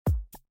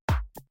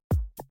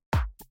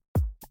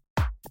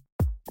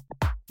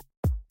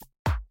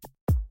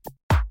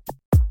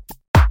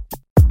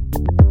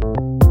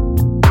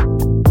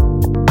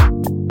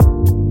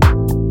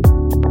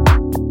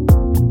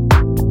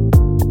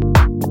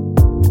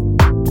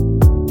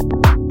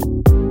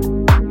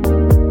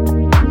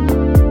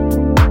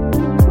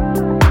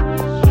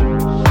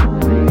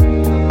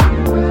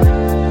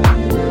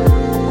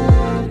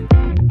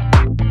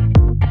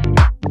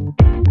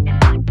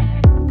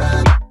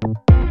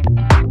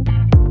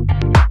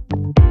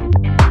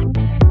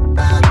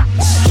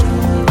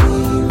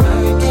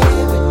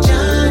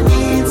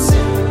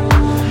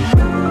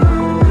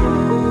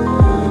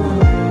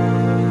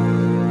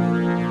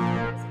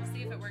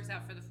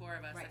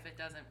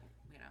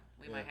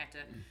have to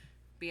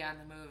be on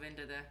the move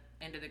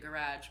into the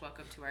garage.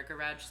 Welcome to our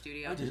garage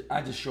studio.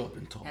 I just show up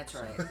and talk. That's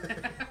right.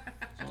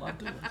 That's all I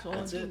do.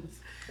 That's it.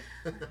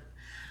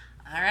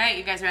 All right,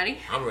 you guys ready?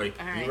 I'm ready.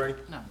 All right. You ready?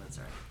 No, that's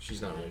all right.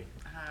 She's not ready.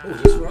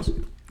 Just for us?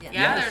 Yeah,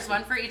 Yes. there's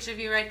one for each of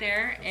you right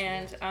there.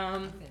 And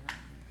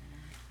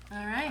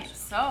all right,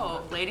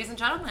 so ladies and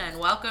gentlemen,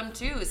 welcome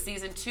to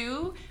season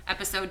 2,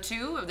 episode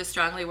 2 of the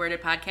Strongly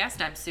Worded podcast.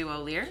 I'm Sue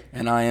O'Lear.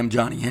 And I am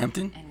Johnny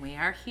Hampton. And we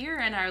are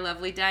here in our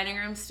lovely dining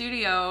room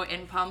studio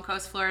in Palm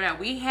Coast, Florida.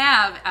 We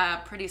have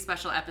a pretty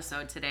special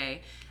episode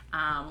today.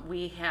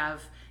 We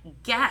have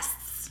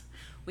guests.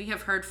 We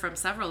have heard from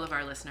several of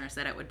our listeners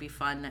that it would be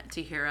fun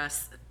to hear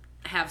us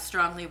have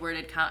strongly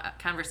worded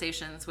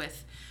conversations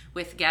with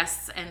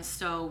guests, and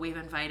so we've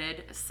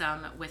invited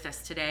some with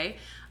us today.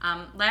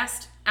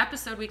 Last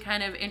episode, we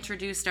kind of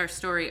introduced our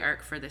story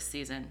arc for this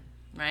season,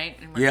 right?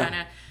 And we're kind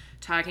of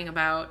talking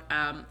about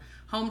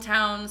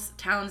hometowns,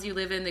 towns you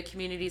live in, the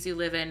communities you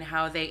live in,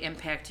 how they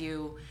impact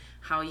you,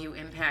 how you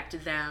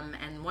impact them.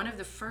 And one of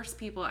the first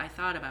people I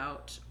thought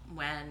about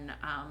when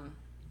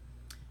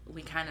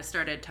we kind of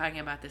started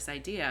talking about this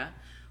idea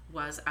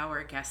was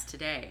our guest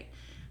today.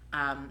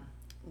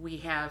 We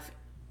have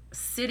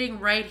sitting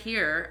right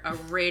here a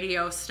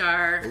radio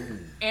star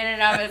in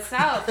and of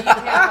itself. You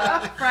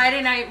have a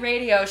Friday night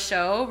radio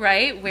show,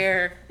 right,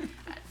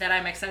 that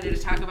I'm excited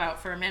to talk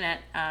about for a minute.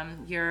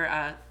 You're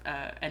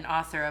an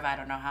author of I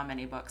don't know how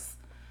many books.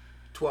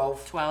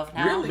 12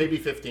 now. Really? Maybe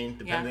 15,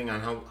 depending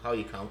on how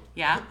you count.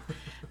 Yeah.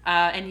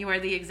 And you are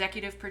the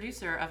executive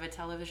producer of a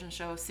television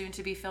show soon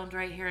to be filmed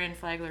right here in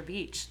Flagler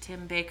Beach.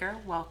 Tim Baker,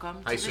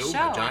 welcome to the Sue. show.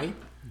 Hi, Johnny.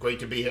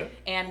 Great to be here.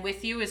 And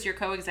with you is your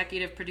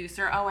co-executive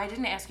producer. Oh, I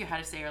didn't ask you how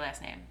to say your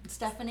last name.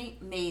 Stephanie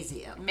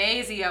Mazio.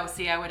 Mazio.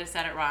 See, I would have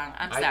said it wrong.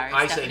 I'm sorry.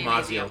 I say Stephanie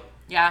Mazio.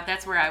 Yeah,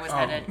 that's where I was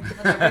headed.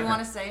 Whatever you want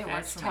to say, it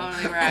works That's for me.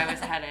 totally where I was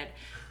headed.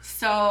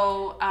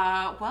 So,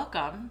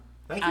 welcome.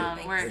 Thank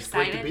you. We're It's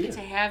great to excited be to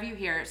here. have you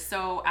here.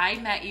 So I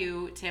met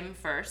you, Tim,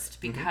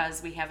 first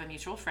because we have a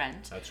mutual friend.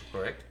 That's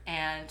correct.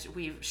 And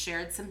we've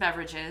shared some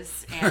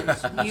beverages and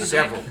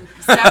music. Several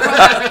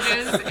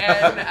beverages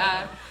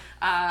and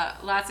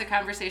lots of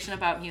conversation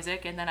about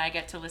music. And then I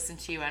get to listen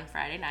to you on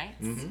Friday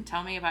nights.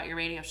 Tell me about your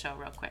radio show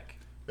real quick.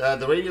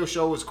 The radio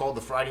show is called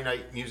the Friday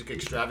Night Music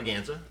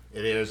Extravaganza.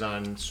 It airs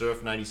on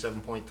Surf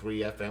 97.3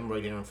 FM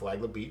right here in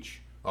Flagler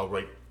Beach. Oh,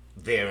 right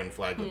there in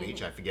Flagler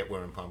Beach. I forget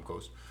where in Palm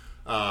Coast.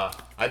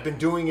 I've been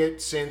doing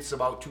it since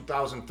about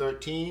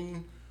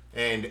 2013,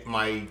 and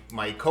my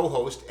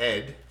co-host,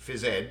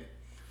 Phys Ed,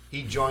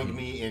 he joined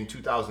me in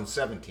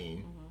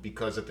 2017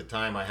 because at the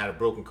time I had a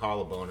broken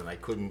collarbone and I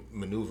couldn't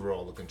maneuver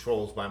all the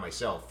controls by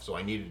myself, so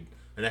I needed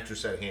an extra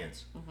set of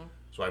hands.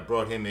 So I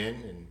brought him in,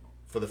 and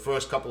for the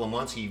first couple of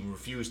months he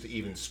refused to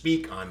even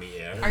speak on the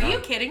air. Are you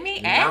kidding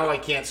me? Now I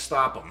can't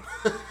stop him.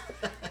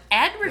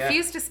 Ed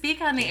refused to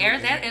speak on the air?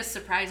 That is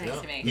surprising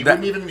to me. He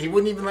wouldn't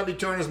even let me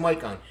turn his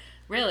mic on.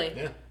 Really?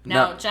 Yeah.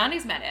 Now, No.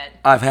 Johnny's met Ed.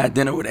 I've had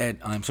dinner with Ed.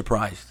 I'm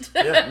surprised.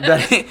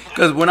 Yeah.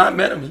 Because when I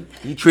met him,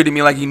 he treated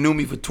me like he knew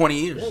me for 20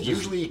 years. Yeah,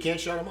 usually you can't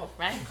shut him up.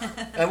 Right?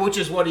 And which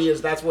is what he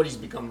is. That's what he's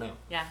become now.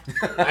 Yeah.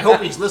 I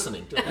hope he's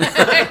listening too.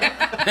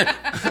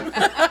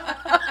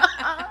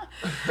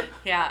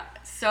 Yeah.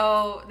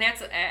 So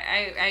that's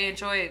I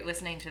enjoy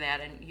listening to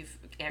that, and you've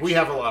actually, We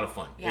have a lot of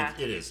fun. Yeah.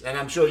 It is. And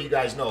I'm sure you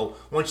guys know,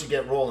 once you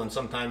get rolling,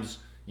 sometimes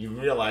you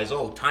realize,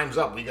 oh, time's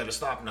up. We got to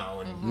stop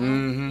now.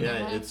 And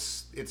yeah,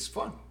 it's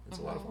fun. It's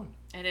a lot of fun.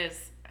 It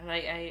is.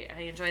 I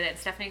enjoy that. And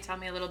Stephanie, tell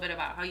me a little bit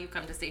about how you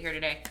come to sit here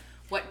today.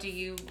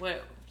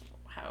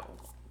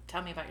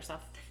 Tell me about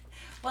yourself.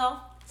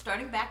 Well,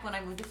 starting back when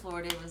I moved to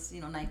Florida, it was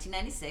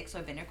 1996, so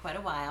I've been here quite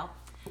a while.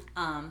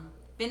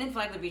 Been in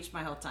Flagler Beach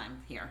my whole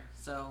time here,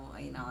 so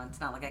it's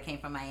not like I came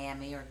from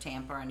Miami or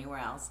Tampa or anywhere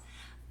else.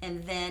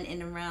 And then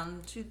in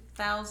around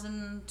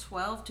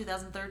 2012,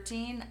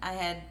 2013, I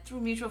had,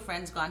 through mutual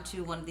friends, gone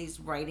to one of these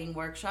writing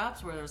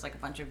workshops where there was like a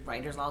bunch of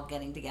writers all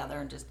getting together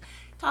and just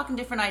talking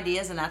different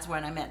ideas, and that's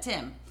when I met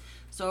Tim.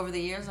 So over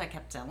the years, I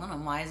kept telling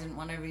him, why isn't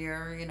one of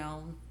your,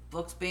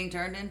 books being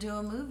turned into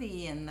a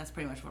movie? And that's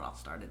pretty much what all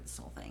started this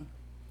whole thing.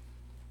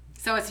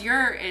 So it's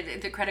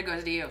the credit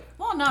goes to you.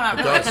 Well, no, not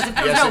It really, does. because if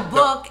there was Yes, no it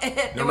book, does.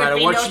 there No would matter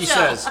be what no she show.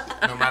 says,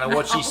 no matter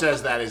what she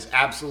says, that is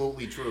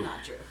absolutely true.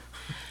 Not true.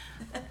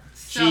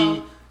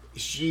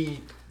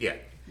 She, yeah.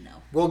 No.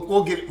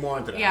 We'll get more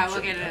into that. Yeah, I'm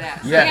we'll sure. get into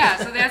that. Yeah.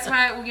 So that's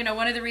why,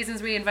 one of the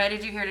reasons we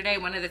invited you here today,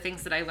 one of the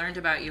things that I learned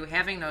about you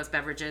having those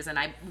beverages and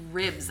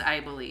ribs, I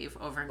believe,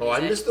 over music. Oh,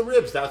 I missed the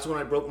ribs. That's when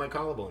I broke my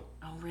collarbone.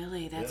 Oh,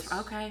 really? That's Yes.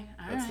 okay.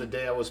 All That's the right.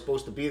 day I was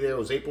supposed to be there. It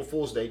was April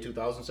Fool's Day,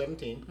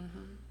 2017,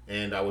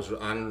 and I was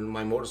on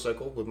my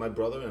motorcycle with my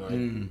brother,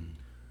 and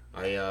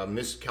I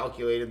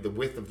miscalculated the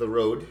width of the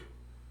road,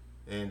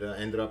 and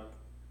ended up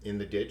in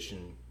the ditch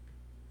and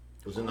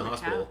was in the Holy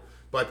hospital. cow.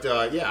 But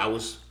I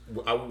was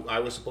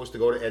supposed to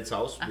go to Ed's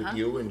house with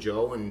you and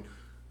Joe, and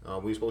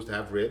we were supposed to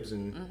have ribs,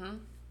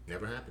 and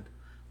never happened.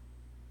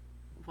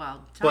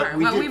 well, But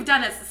we did- we've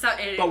done it.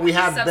 But we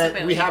have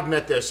subsequently.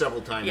 met there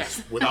several times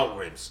Yes. without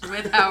ribs.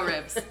 Without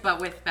ribs, but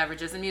with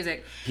beverages and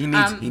music. He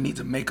needs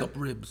to make up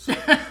ribs.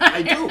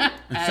 I do.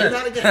 Say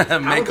that again. I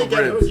don't Make think up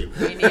I heard ribs. you.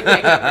 We need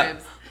makeup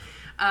ribs.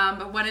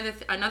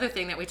 But another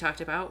thing that we talked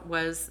about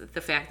was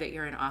the fact that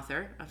you're an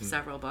author of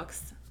several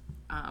books,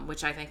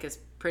 which I think is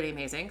pretty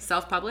amazing.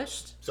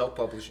 Self-published.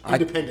 Self-published,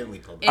 independently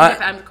published.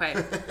 I'm quite.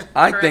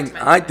 I correct think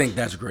myself.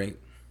 that's great.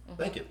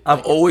 Thank you.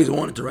 I've always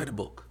wanted to write a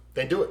book.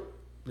 Then do it.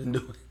 Then do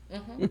it.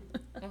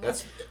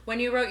 That's When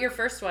you wrote your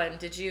first one,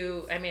 did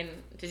you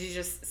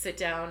just sit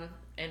down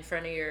in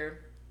front of your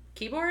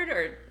keyboard,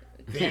 or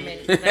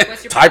like,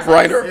 what's your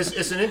Typewriter.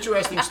 it's an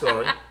interesting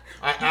story.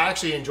 I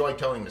actually enjoy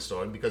telling the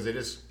story because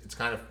it's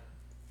kind of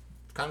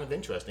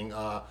interesting.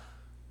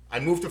 I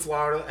moved to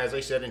Florida, as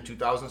I said, in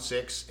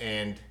 2006,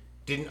 and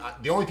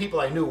the only people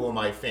I knew were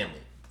my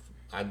family.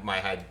 I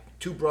had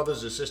two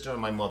brothers, a sister,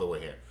 and my mother were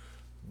here.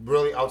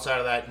 Really, outside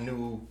of that,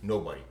 knew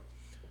nobody.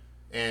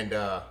 And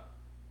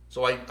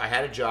so I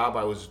had a job.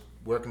 I was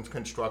working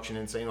construction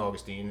in St.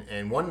 Augustine,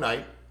 and one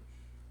night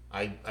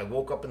I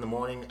woke up in the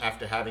morning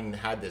after having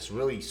had this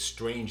really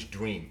strange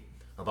dream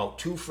about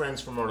two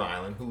friends from Rhode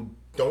Island who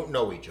don't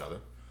know each other.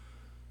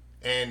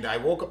 And I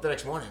woke up the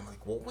next morning, I'm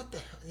like, well, what the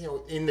hell? You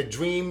know, in the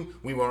dream,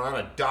 we were on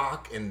a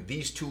dock, and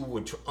these two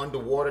were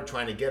underwater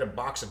trying to get a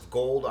box of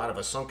gold out of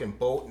a sunken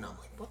boat. And I'm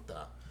like, what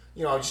the?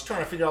 You know, I was just trying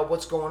to figure out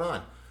what's going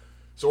on.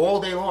 So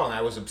all day long,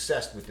 I was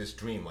obsessed with this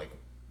dream, like,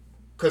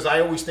 because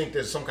I always think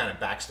there's some kind of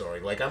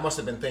backstory. Like, I must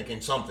have been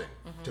thinking something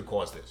to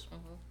cause this.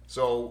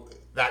 So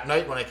that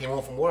night when I came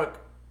home from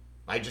work,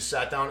 I just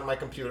sat down at my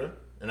computer,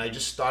 and I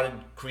just started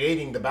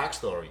creating the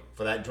backstory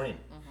for that dream.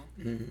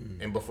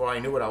 And before I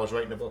knew it, I was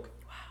writing a book.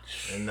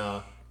 And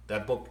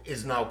that book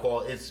is now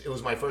called, it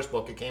was my first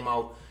book. It came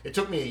out, it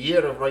took me a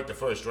year to write the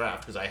first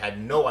draft because I had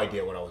no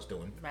idea what I was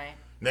doing. Right.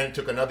 And then it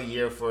took another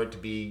year for it to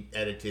be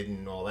edited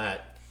and all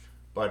that.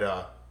 But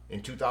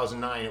in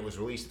 2009, it was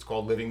released. It's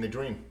called Living the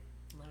Dream.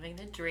 Living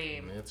the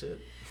dream. And that's it.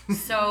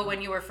 So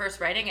when you were first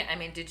writing it, I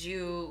mean, did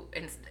you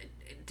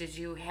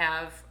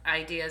have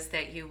ideas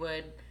that you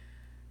would,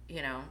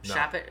 No.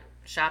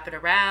 shop it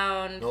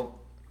around? Nope,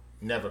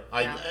 never.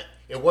 No.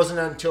 It wasn't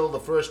until the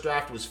first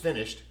draft was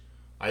finished,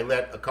 I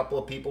let a couple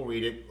of people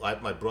read it,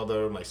 like my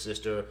brother, my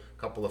sister, a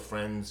couple of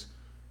friends,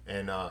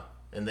 and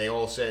they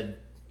all said,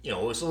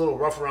 it's a little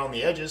rough around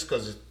the edges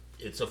because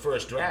it's a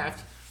first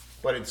draft,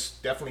 but it's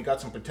definitely got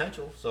some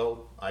potential.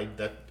 So I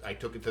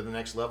took it to the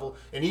next level.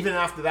 And even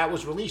after that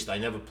was released, I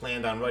never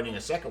planned on writing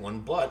a second one.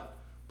 But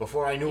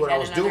before I knew what I had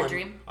was another doing,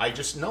 dream? I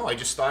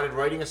just started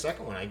writing a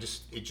second one.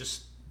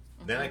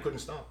 Then I couldn't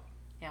stop.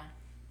 Yeah.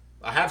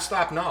 I have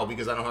stopped now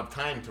because I don't have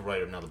time to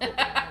write another book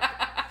anymore.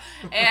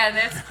 And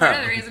that's part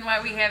of the reason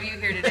why we have you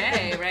here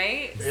today,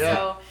 right? Yeah.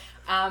 So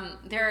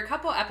there are a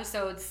couple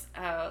episodes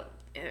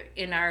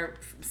in our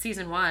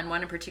season one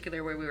in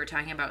particular, where we were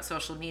talking about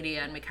social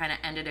media, and we kind of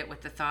ended it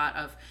with the thought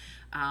of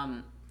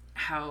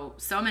how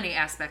so many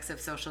aspects of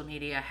social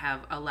media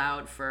have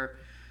allowed for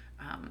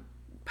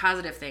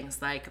positive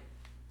things like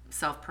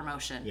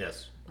self-promotion.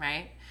 Yes.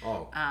 Right?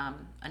 Oh.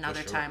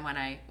 Another for sure. time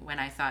when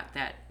I thought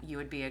that you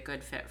would be a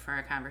good fit for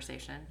a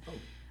conversation. Oh.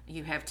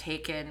 You have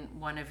taken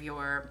one of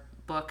your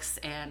books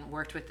and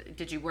worked with.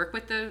 Did you work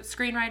with the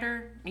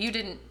screenwriter? You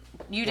didn't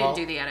Well,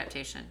 do the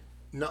adaptation.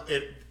 No,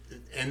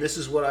 and this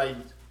is what I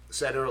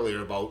said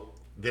earlier about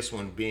this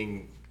one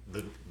being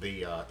the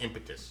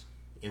impetus,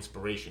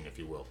 inspiration, if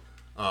you will.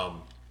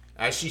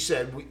 As she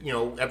said,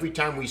 every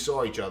time we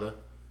saw each other,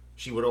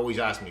 she would always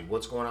ask me,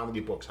 "What's going on with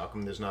your books? How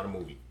come there's not a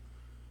movie?"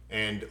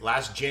 And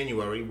last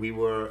January, we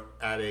were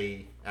at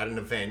an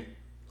event.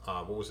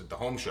 What was it? The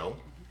Home Show.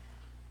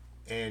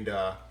 And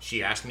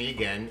she asked me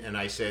again, and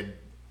I said,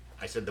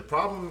 the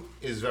problem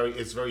is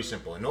very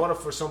simple. In order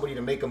for somebody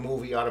to make a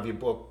movie out of your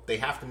book, they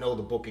have to know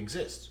the book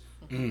exists.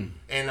 And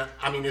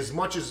I mean, as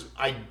much as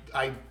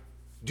I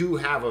do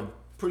have a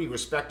pretty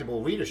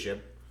respectable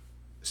readership,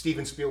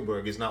 Steven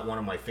Spielberg is not one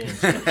of my fans.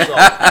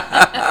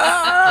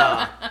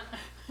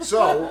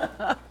 So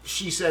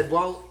she said,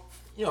 well,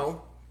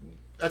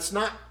 it's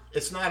not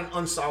an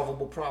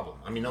unsolvable problem.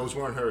 I mean, those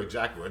weren't her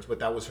exact words, but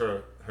that was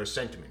her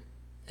sentiment.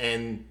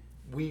 And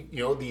we,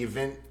 the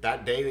event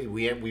that day,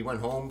 we went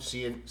home,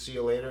 see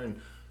you later,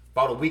 and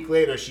about a week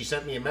later, she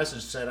sent me a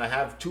message, said, I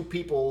have two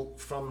people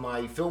from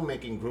my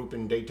filmmaking group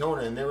in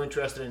Daytona, and they're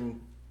interested in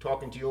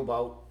talking to you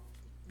about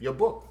your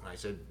book. And I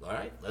said, all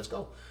right, let's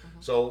go.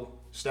 So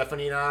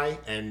Stephanie and I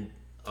and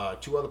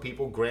two other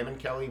people, Graham and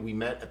Kelly, we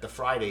met at the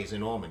Fridays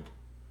in Ormond.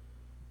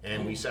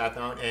 And we sat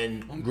down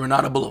and... On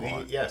Granada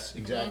Boulevard. Yes,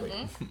 exactly.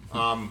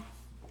 To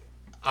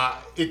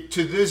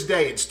this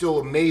day, it still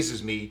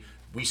amazes me.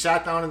 We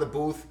sat down in the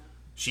booth.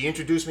 She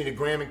introduced me to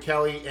Graham and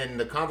Kelly, and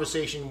the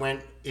conversation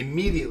went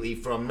immediately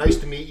from nice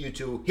to meet you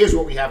to here's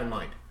what we have in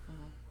mind.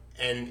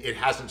 And it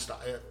hasn't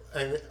stopped.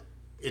 And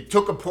it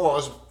took a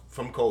pause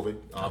from COVID,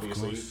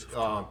 obviously.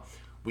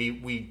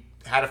 We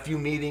had a few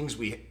meetings.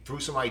 We threw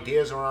some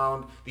ideas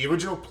around. The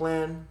original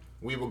plan,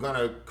 we were going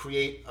to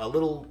create a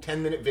little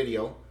 10-minute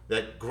video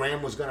that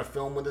Graham was going to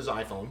film with his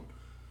iPhone.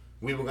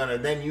 we were going to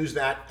then use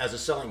that as a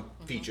selling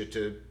feature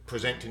to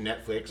present to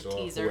Netflix or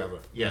teaser. whoever.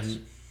 Yes.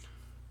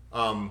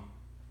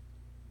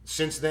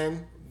 Since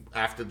then,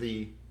 after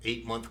the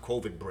 8-month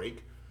COVID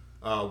break,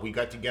 we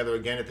got together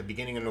again at the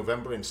beginning of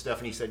November, and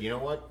Stephanie said, you know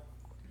what?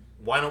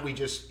 Why don't we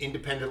just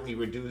independently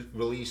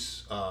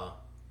release a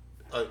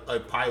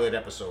pilot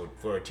episode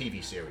for a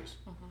TV series?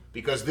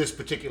 Because this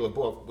particular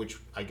book, which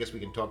I guess we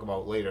can talk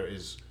about later,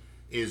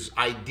 is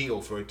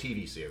ideal for a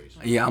TV series.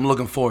 Yeah, I'm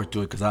looking forward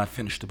to it because I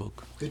finished the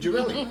book. Did you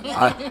really?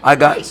 I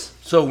got Nice.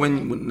 so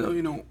when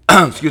you know,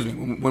 excuse me,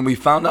 when we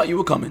found out you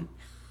were coming,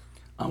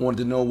 I wanted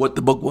to know what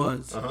the book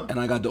was, and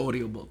I got the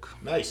audio book.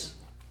 Nice.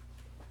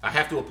 I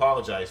have to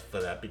apologize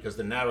for that because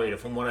the narrator,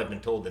 from what I've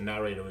been told, the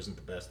narrator isn't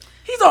the best.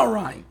 He's all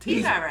right.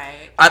 He's all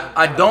right.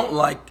 I don't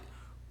like.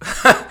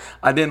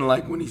 I didn't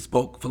like when he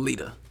spoke for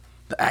Lita,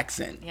 the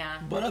accent. Yeah.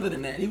 But other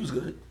than that, he was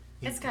good.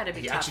 It's got to be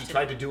He tough. actually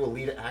tried to do a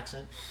Lita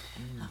accent.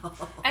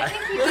 I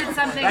think he did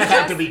something. That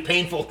had to just- be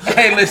painful.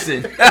 Hey,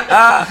 listen.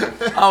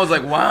 I was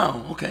like,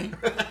 wow, okay.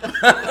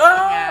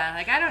 Yeah,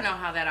 like I don't know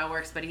how that all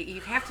works, but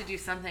you have to do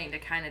something to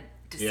kind of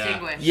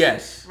distinguish.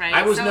 Yes. Right.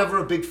 I was So- never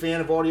a big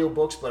fan of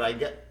audiobooks, but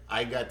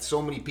I got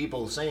so many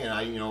people saying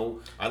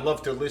I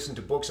love to listen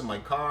to books in my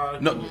car.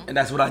 No, and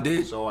that's what I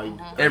did. So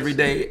Every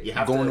day you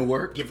have going to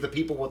work. Give the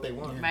people what they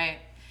want. Right.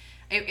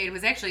 It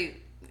was actually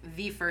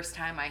the first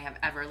time I have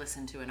ever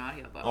listened to an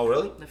audiobook. Oh,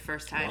 really? The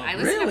first time. Wow. I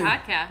listen Really? to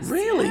podcasts.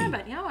 Really? Yeah,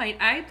 but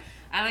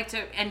I like to,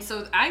 and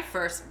so I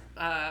first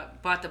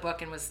bought the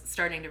book and was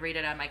starting to read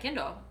it on my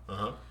Kindle.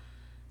 Uh-huh.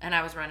 And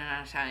I was running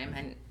out of time,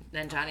 and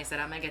then Johnny said,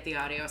 I'm going to get the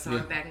audio. So I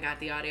went back and got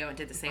the audio and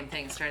did the same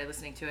thing. Started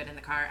listening to it in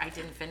the car. I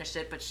didn't finish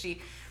it, but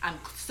I'm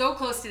so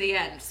close to the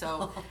end,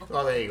 so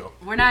Oh, there you go.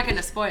 we're not going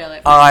to spoil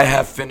it. I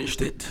have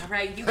finished it All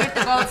right, you get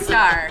the gold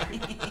star.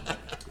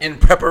 in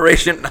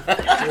preparation. See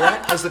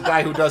that? That's the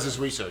guy who does his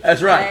research.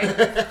 That's right.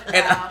 Right?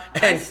 I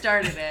And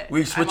started it. we're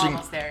I'm switching.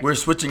 almost there. We're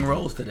switching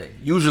roles today.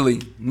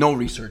 Usually, no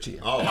research here.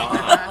 Oh,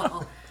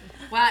 wow.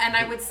 Well, and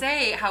I would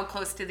say how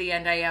close to the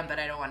end I am, but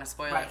I don't want to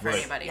spoil Right. it for Right.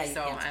 anybody. Yeah, you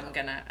So can't I'm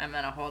spoil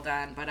gonna hold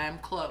on, but I'm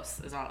close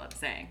is all I'm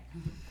saying.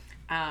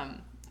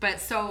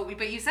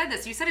 But you said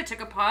this. You said it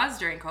took a pause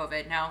during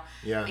COVID. Now,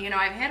 Yeah. you know,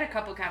 I've had a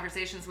couple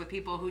conversations with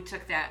people who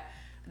took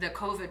the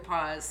COVID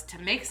pause to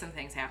make some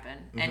things happen.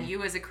 And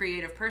you, as a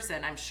creative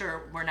person, I'm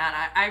sure were not.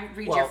 I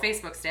read your Well-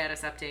 Facebook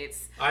status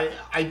updates.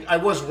 I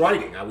was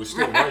writing. I was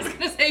still I was writing.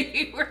 gonna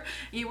say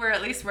you were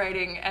at least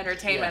writing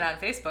entertainment Yeah. on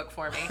Facebook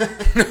for me.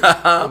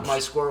 With my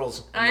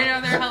squirrels. I know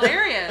they're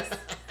hilarious.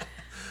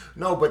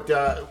 No, but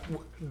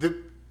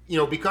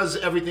because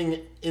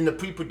everything in the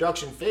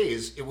pre-production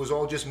phase, it was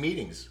all just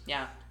meetings.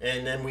 Yeah.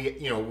 And then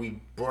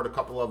we brought a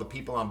couple other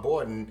people on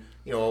board, and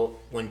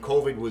when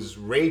COVID was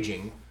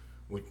raging,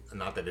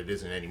 not that it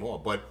isn't anymore,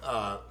 but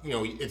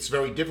it's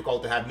very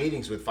difficult to have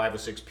meetings with 5 or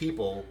 6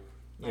 people,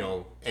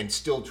 and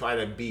still try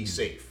to be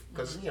safe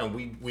because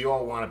we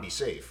all want to be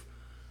safe.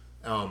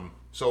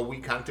 So we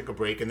kind of took a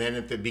break, and then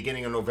at the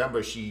beginning of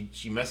November, she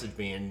messaged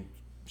me and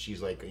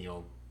she's like,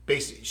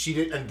 basically she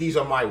did, and these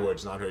are my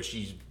words, not hers.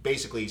 She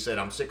basically said,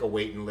 "I'm sick of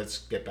waiting. Let's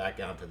get back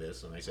onto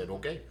this." And I said,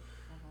 "Okay."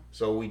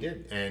 So we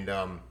did, and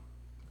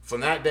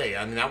from that day,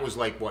 I mean, that was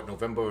like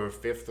November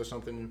 5th or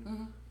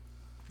something.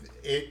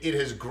 It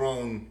has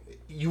grown.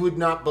 You would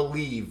not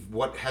believe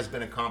what has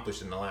been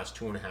accomplished in the last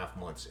 2.5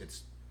 months.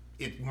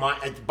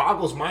 It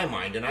boggles my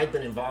mind, and I've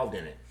been involved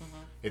in it.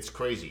 It's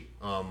crazy.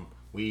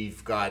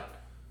 We've got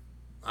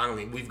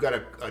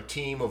a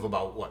team of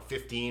about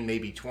 15,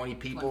 maybe 20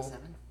 people.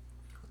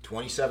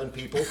 27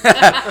 people.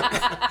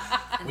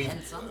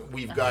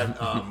 We've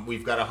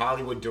got a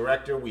Hollywood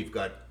director. We've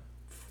got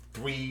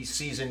 3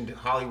 seasoned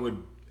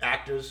Hollywood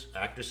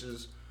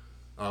actresses.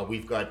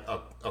 We've got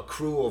a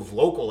crew of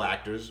local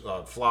actors,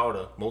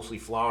 mostly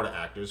Florida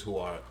actors, who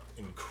are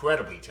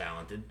incredibly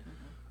talented.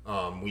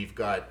 We've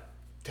got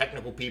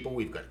technical people.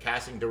 We've got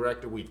casting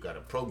director. We've got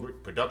a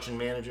production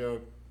manager.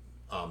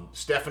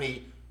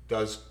 Stephanie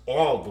does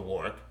all the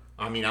work.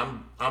 I mean,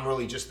 I'm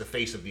really just the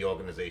face of the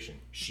organization.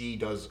 She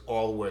does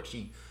all the work.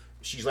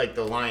 She's like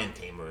the lion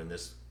tamer in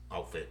this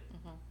outfit.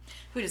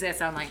 Who does that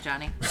sound like,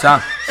 Johnny?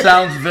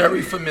 Sounds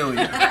very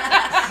familiar.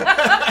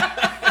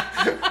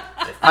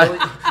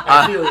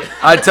 I feel you.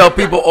 I tell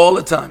people all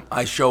the time,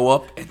 I show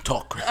up and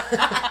talk.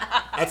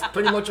 That's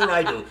pretty much what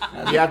I do.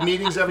 We have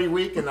meetings every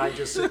week, and I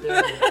just sit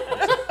there.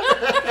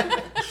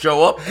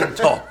 Show up and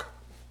talk.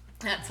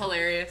 That's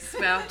hilarious.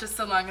 Well, just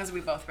so long as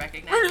we both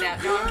recognize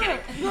that. No, I'm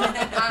kidding.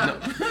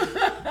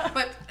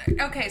 But,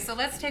 okay, so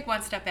let's take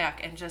one step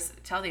back and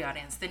just tell the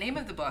audience. The name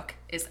of the book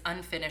is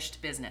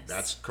Unfinished Business.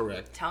 That's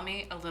correct. Tell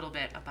me a little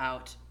bit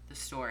about the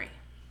story.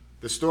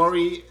 The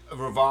story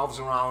revolves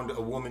around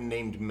a woman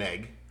named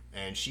Meg,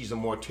 and she's a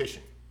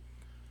mortician.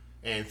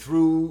 And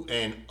through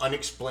an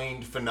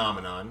unexplained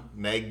phenomenon,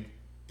 Meg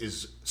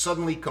is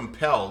suddenly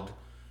compelled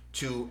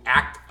to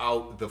act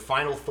out the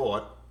final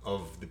thought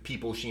of the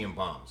people she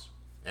embalms.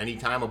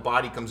 Anytime a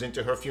body comes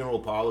into her funeral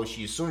parlor,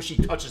 as soon as she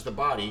touches the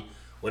body,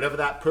 whatever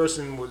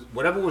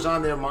was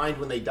on their mind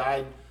when they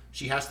died,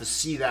 she has to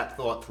see that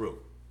thought through.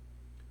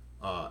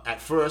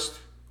 At first,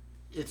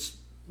 it's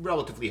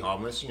relatively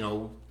harmless. You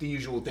know, the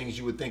usual things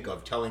you would think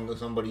of: telling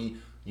somebody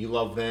you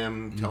love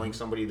them, telling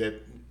somebody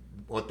that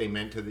what they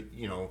meant to the,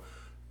 you know.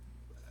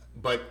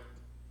 But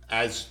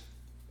as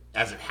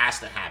it has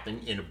to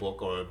happen in a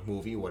book or a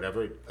movie, or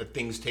whatever,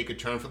 things take a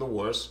turn for the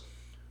worse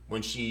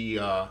when she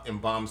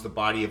embalms the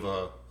body of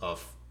a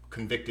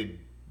convicted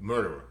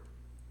murderer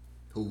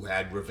who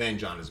had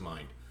revenge on his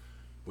mind,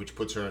 which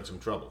puts her in some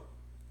trouble.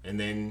 And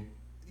then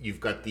you've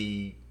got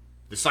the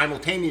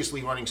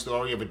simultaneously running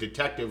story of a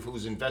detective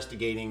who's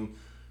investigating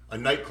a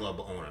nightclub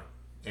owner.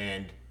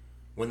 And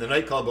when the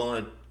nightclub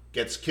owner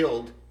gets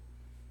killed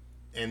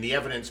and the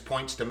evidence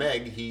points to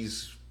Meg,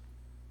 he's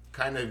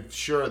kind of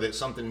sure that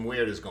something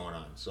weird is going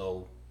on.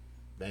 So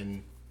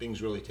then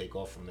things really take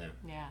off from there.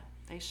 Yeah,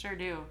 they sure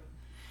do.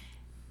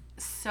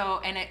 So,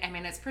 and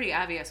it's pretty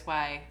obvious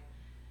why,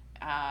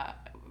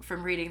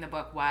 from reading the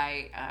book,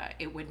 why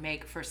it would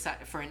make for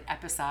an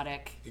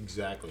episodic.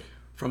 Exactly.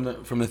 From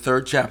the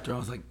third chapter, I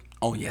was like,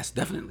 oh yes,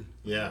 definitely.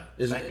 Yeah.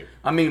 Thank you.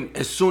 I mean,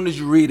 as soon as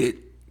you read it,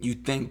 you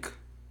think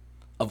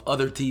of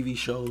other TV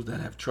shows that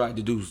have tried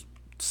to do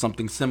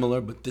something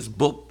similar, but this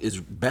book is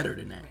better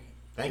than that.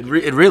 Thank It, you.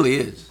 it really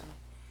is.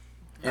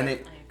 And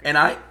agree.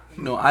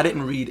 I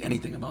didn't read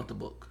anything about the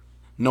book,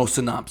 no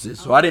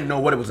synopsis, so I didn't know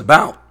what it was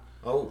about.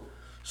 Oh,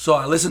 So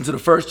I listened to the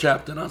first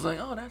chapter and I was like,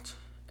 oh, that's.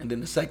 And then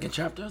the second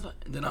chapter, I was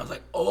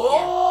like,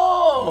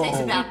 oh. It takes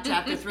about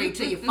chapter 3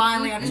 till you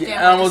finally understand.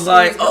 And I what was the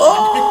like, story's going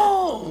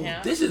on. oh,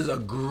 Yeah. this is a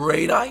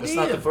great idea. it's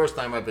not the first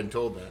time I've been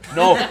told that.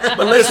 No,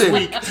 but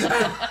listen,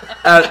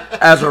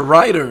 as a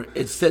writer,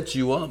 it sets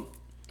you up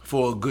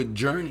for a good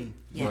journey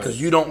Yes.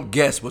 because you don't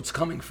guess what's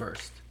coming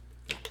first.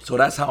 So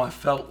that's how I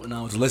felt when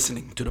I was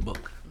listening to the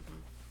book.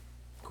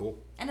 Cool.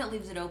 And it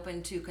leaves it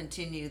open to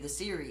continue the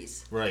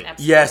series. Right.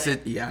 Absolutely. Yes,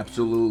 it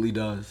absolutely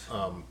does.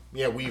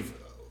 Yeah,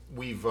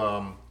 we've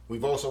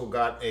also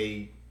got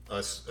a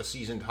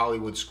seasoned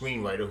Hollywood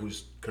screenwriter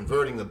who's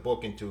converting the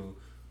book into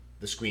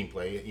the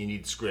screenplay. You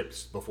need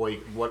scripts before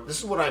you. This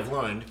is what I've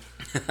learned.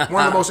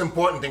 One of the most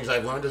important things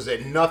I've learned is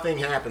that nothing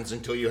happens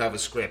until you have a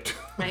script.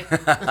 Right,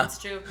 that's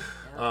true.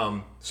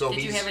 So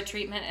Did you have a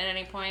treatment at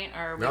any point,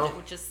 or No.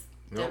 we just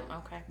No.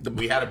 okay?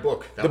 We had a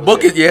book. That The was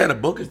book it. the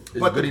book is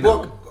But good the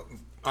enough. book,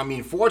 I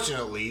mean,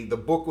 fortunately, the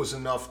book was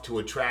enough to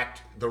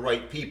attract the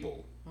right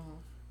people,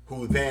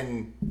 who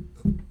then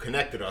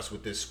connected us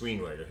with this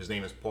screenwriter. His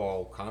name is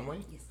Paul Conway,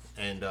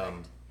 and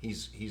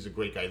he's a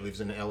great guy. He lives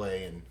in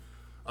L.A. and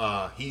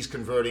he's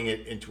converting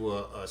it into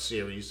a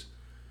series,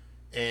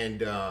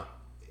 and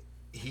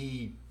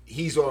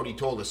he's already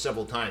told us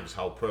several times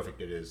how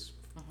perfect it is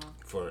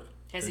for it.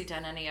 Has he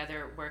done any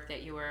other work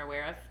that you were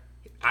aware of?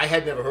 I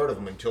had never heard of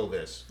him until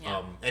this.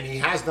 Yeah. And he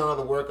has done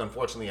other work.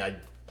 Unfortunately, I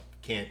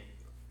can't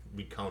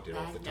recount it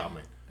off the top of my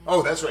head.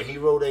 Oh, that's right. He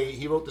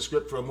wrote the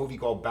script for a movie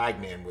called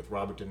Bagman with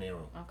Robert De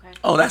Niro. Okay.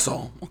 Oh, that's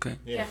all. Okay.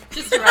 Yeah,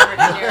 just a Robert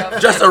De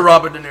Niro. Just a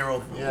Robert De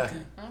Niro. Yeah.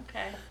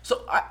 Okay.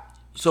 Okay.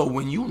 So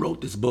when you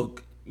wrote this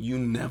book, you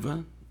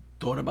never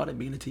thought about it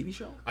being a TV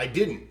show? I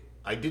didn't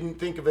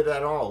think of it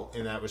at all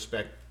in that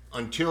respect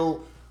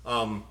until,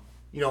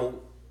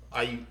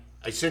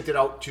 I sent it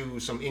out to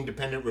some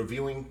independent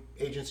reviewing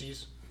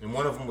agencies, and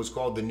one of them was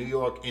called the New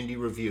York Indie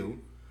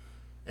Review,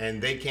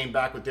 and they came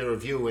back with their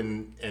review,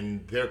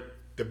 and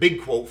the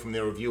big quote from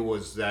their review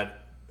was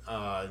that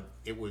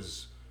it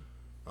was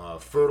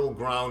fertile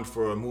ground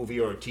for a movie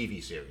or a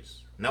TV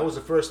series. And that was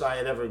the first I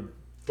had ever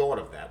thought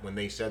of that when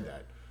they said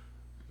that.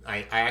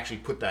 I actually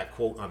put that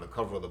quote on the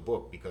cover of the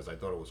book because I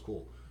thought it was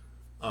cool.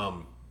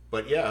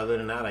 But yeah, other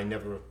than that,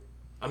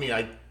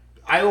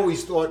 I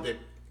always thought that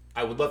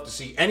I would love to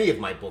see any of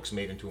my books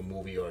made into a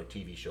movie or a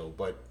TV show,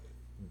 but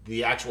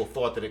the actual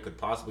thought that it could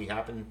possibly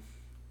happen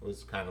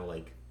was kind of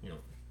like,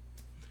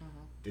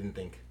 didn't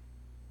think,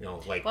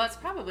 like. Well, it's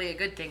probably a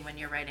good thing when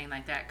you're writing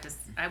like that, because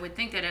I would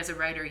think that as a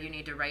writer, you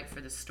need to write for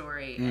the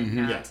story and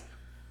not. Yeah.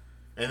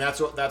 And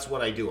that's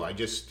what I do.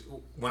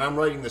 When I'm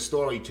writing the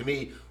story, to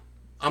me,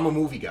 I'm a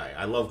movie guy.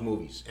 I love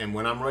movies, and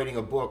when I'm writing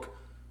a book,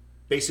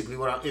 basically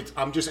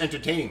I'm just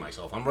entertaining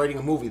myself. I'm writing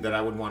a movie that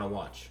I would want to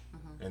watch,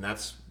 and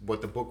that's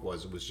what the book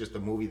was. It was just a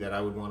movie that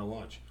I would want to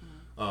watch.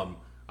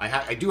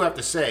 I do have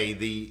to say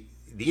the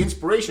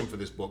inspiration for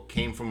this book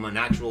came from an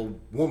actual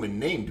woman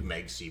named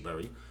Meg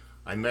Seabury.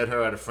 I met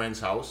her at a friend's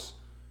house,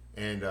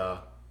 and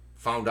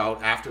found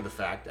out after the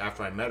fact,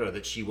 after I met her,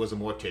 that she was a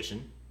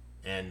mortician,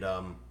 and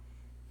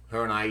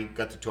her and I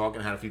got to talk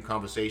and had a few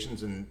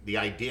conversations, and the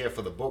idea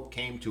for the book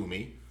came to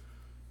me,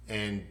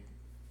 and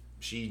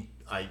she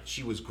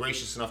was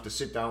gracious enough to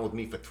sit down with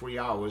me for 3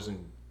 hours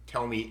and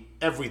tell me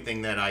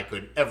everything that I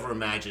could ever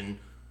imagine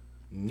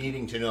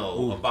needing to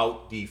know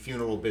about the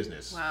funeral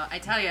business. Well, I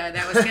tell you,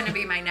 that was going to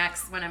be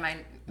one of my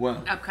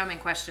Well. upcoming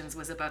questions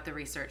was about the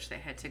research that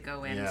had to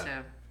go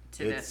into It's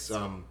this.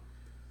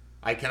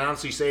 I can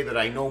honestly say that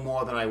I know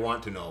more than I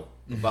want to know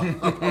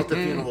about the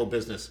funeral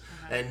business,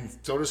 and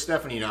so does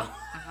Stephanie now.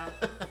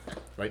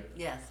 Right?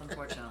 Yes,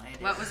 unfortunately.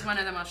 It What is. was one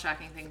of the most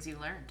shocking things you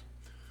learned?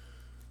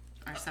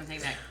 or something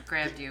that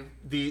grabbed you?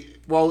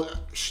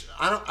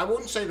 I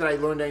wouldn't say that I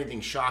learned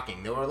anything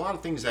shocking. There were a lot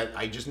of things that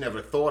I just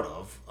never thought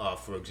of.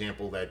 For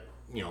example, that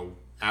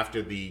after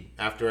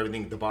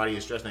everything, the body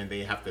is stressed, and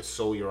they have to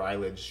sew your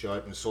eyelids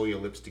shut and sew your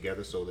lips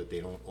together so that they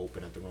don't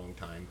open at the wrong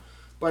time.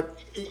 But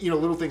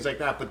little things like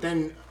that. But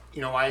then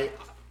I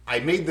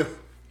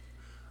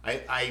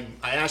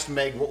asked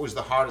Meg what was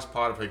the hardest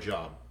part of her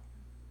job,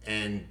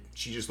 and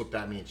she just looked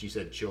at me and she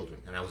said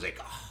children, and I was like,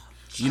 oh.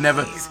 You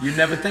never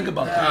think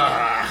about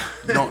that.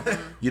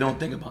 You don't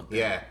think about that.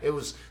 Yeah,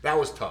 that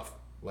was tough.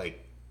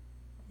 Like,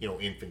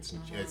 infants,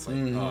 and it's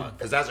like,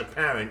 because as a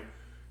parent,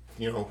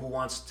 who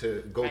wants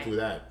to go through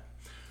that?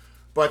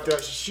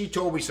 But she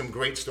told me some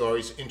great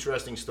stories,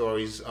 interesting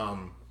stories. I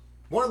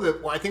think one of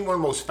the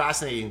most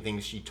fascinating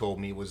things she told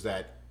me was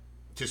that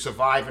to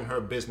survive in her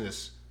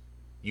business,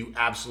 you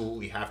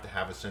absolutely have to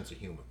have a sense of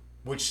humor,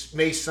 which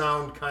may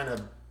sound kind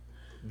of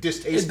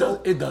distasteful.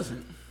 It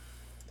doesn't.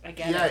 I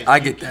get it. I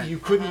get that. You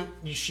couldn't.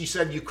 She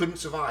said you couldn't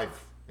survive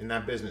in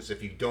that business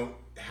if you don't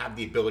have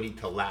the ability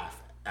to laugh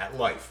at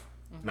life,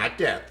 not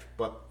death,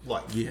 but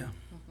life. Yeah.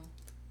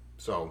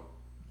 So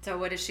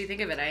what does she think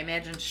of it? I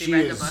imagine she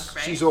read the book,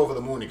 right? She's over the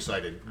moon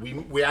excited.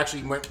 We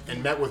actually went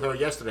and met with her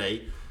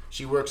yesterday.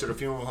 She works at a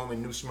funeral home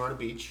in New Smyrna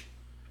Beach,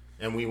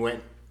 and we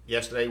went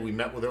yesterday. We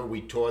met with her. We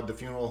toured the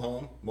funeral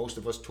home. Most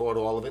of us toured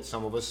all of it.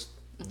 Some of us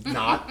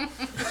not.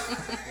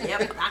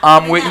 Yep.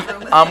 I'm with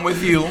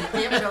you.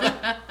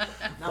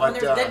 Not when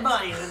there's dead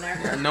bodies in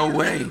there. No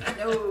way.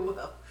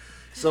 No.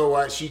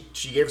 So she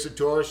gave us a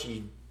tour.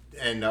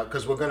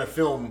 Because we're going to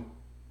film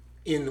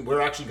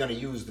we're actually going to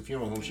use the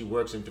funeral home she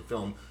works in to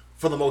film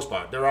for the most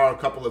part. There are a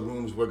couple of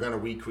rooms we're going to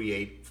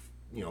recreate,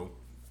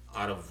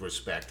 out of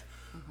respect.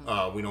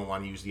 We don't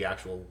want to use the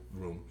actual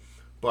room,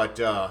 but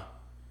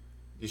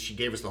she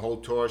gave us the whole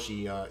tour.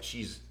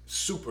 She's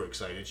super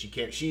excited.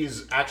 She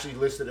is actually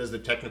listed as the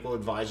technical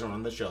advisor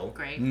on the show.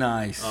 Great.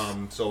 Nice.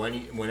 So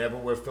whenever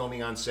we're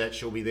filming on set,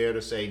 she'll be there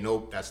to say,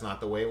 nope, that's not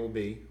the way it will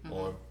be,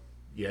 or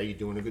yeah, you're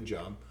doing a good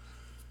job.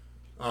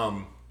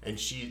 And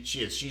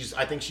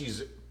I think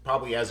she's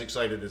probably as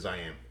excited as I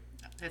am.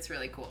 That's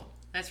really cool.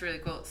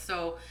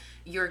 So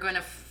you're going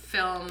to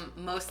film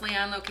mostly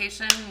on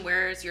location.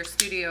 Where's your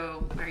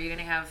studio? Are you going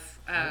to have?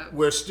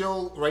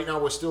 Right now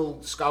we're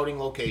still scouting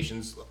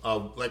locations.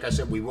 Like I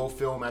said, we will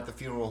film at the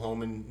funeral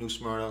home in New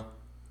Smyrna.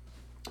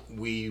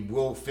 We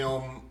will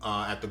film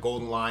at the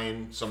Golden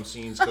Lion some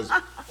scenes, because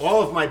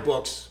all of my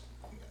books.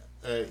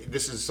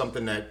 This is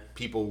something that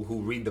people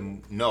who read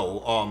them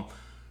know.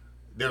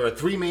 There are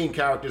three main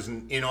characters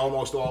in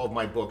almost all of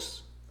my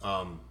books.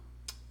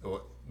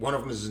 One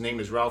of them, his name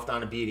is Ralph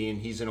Donabedian.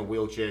 He's in a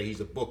wheelchair.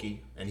 He's a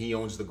bookie, and he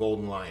owns the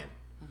Golden Lion.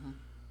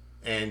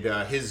 And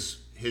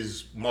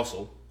his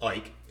muscle,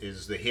 Ike,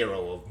 is the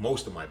hero of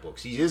most of my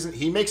books.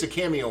 He makes a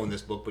cameo in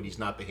this book, but he's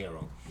not the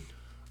hero.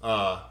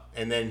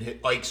 And then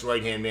Ike's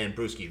right-hand man,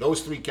 Brewski.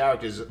 Those three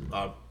characters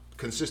are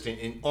consistent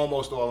in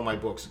almost all of my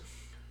books.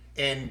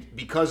 And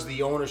because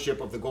the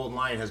ownership of the Golden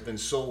Lion has been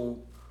so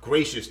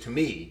gracious to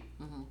me,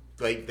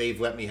 like they've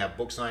let me have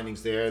book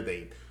signings there.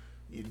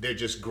 They're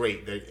just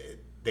great.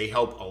 They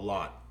help a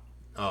lot,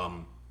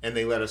 and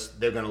they're going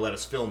to let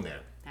us film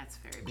there. That's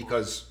very cool.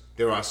 Because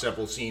there are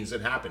several scenes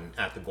that happen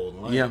at the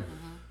Golden Lion.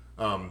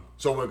 Yeah.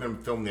 So we're going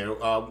to film there.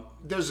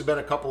 There's been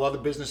a couple other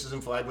businesses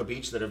in Flagler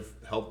Beach that have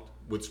helped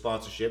with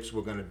sponsorships.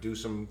 We're going to do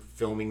some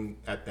filming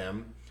at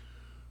them.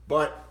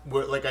 But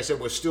like I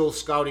said, we're still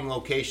scouting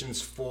locations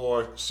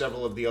for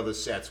several of the other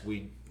sets.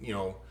 We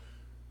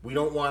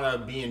don't want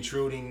to be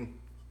intruding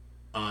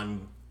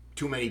on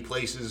too many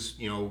places,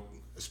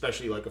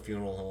 especially like a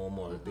funeral home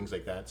or things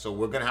like that. So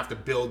we're going to have to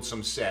build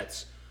some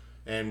sets.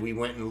 And we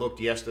went and looked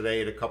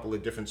yesterday at a couple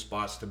of different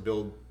spots to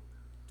build,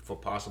 for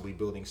possibly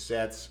building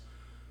sets.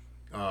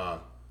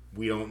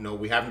 We don't know.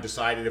 We haven't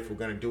decided if we're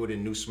going to do it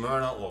in New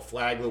Smyrna or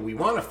Flagler. We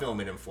want to film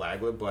it in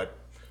Flagler, but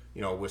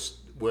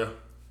we're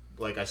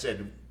like I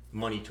said,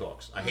 money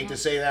talks. I hate to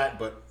say that,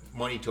 but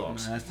money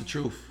talks. That's the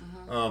truth.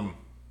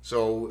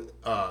 So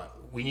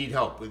we need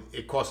help.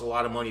 It costs a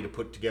lot of money to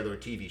put together a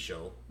TV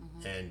show,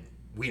 and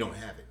we don't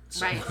have it.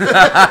 So. Right.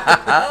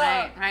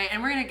 right.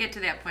 And we're going to get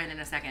to that point in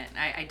a second.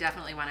 I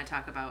definitely want to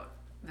talk about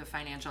the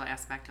financial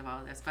aspect of all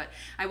of this. But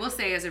I will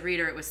say, as a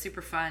reader, it was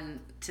super fun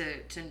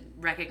to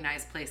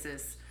recognize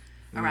places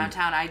around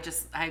town. I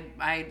just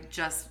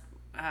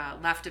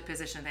left a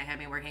position that had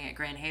me working at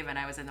Grand Haven.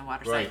 I was in the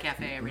Waterside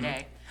Cafe every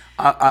day.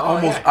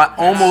 I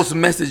almost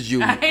messaged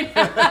you. I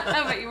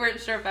know, but you weren't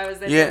sure if I was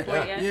there at that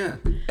point yet.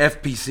 Yeah.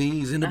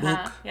 FPC's in the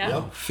book.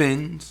 Yeah.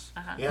 Finn's,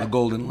 the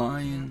Golden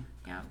Lion,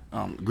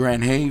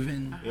 Grand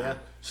Haven. Yeah.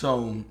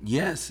 So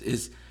yes,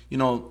 it's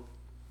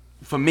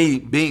for me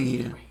being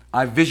here,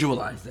 I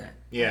visualize that.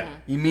 Yeah.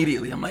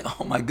 Immediately, I'm like,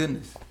 oh my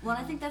goodness. Well,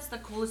 I think that's the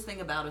coolest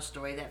thing about a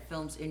story that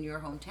films in your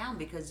hometown,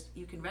 because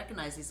you can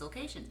recognize these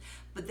locations.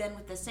 But then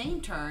with the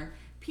same turn,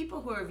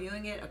 people who are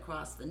viewing it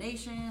across the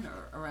nation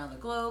or around the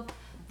globe,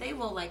 they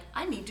will like,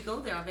 I need to go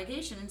there on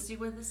vacation and see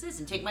where this is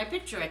and take my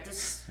picture at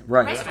this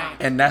Right. restaurant.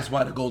 And that's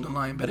why the Golden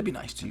Lion better be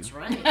nice to you. That's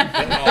right.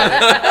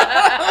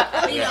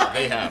 Yeah,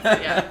 they have.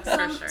 Yeah,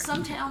 for sure.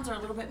 Some towns are a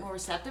little bit more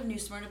receptive. New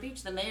Smyrna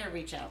Beach, the mayor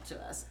reached out to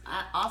us,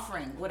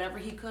 offering whatever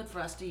he could for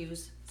us to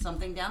use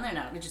something down there.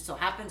 Now, it just so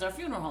happens our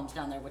funeral home's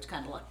down there, which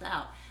kind of lucked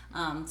out.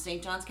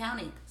 St. Johns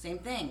County, same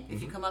thing.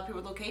 If you come up here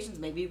with locations,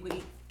 maybe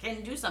we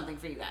can do something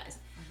for you guys.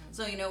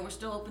 So, we're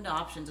still open to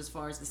options as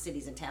far as the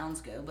cities and towns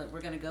go, but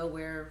we're going to go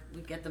where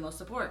we get the most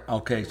support.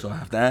 Okay, so I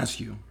have to ask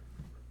you,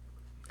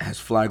 has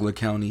Flagler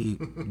County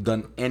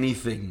done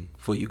anything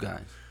for you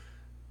guys?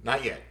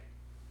 Not yet.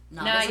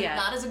 Not yet.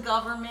 Not as a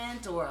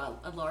government or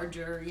a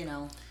larger,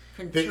 The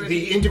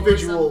contributing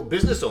individual tourism.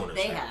 business owners,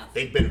 They have.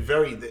 They've been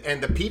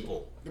and the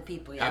people The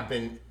people, yeah. have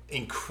been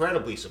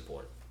incredibly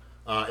supportive.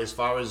 As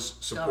far as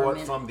support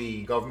Government. from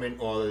the government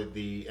or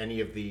any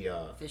of the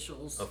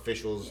Officials.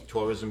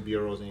 tourism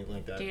bureaus, anything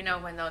like that. Do you know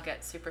when they'll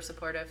get super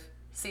supportive?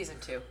 Season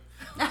 2.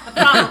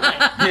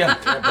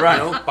 Yeah,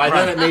 right. By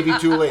then it may be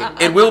too late.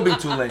 It will be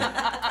too late.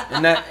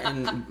 And that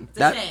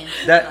shame.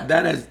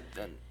 that is,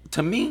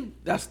 to me,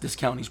 that's this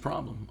county's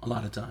problem a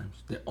lot of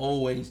times.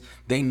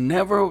 They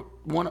never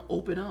want to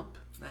open up.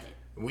 Right.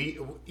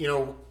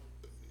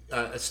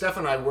 Steph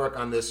and I work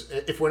on this.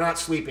 If we're not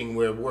sleeping,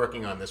 we're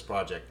working on this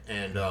project,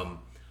 and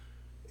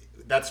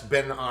that's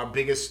been our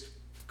biggest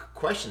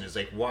question. Is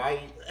like,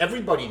 why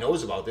everybody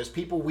knows about this.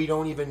 People we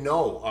don't even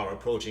know are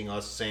approaching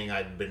us saying,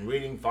 "I've been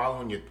reading,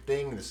 following your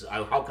thing.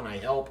 How can I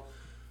help?"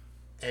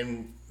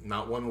 And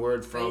not one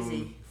word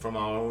Crazy. from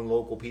our own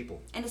local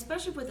people. And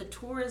especially with a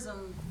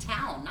tourism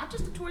town, not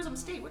just a tourism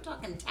state, we're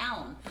talking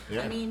town.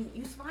 Yeah. I mean,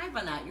 you thrive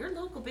on that. Your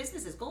local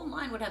businesses, Golden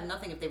Lion would have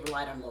nothing if they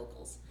relied on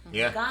locals.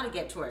 Yeah. You got to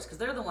get tourists because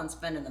they're the ones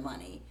spending the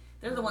money.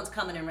 They're the ones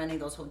coming and renting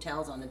those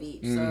hotels on the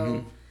beach.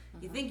 So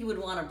you think you would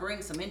want to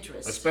bring some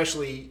interest.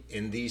 Especially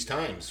in these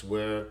times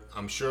where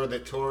I'm sure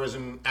that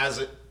tourism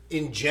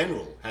in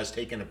general has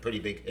taken a pretty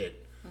big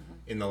hit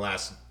in the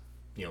last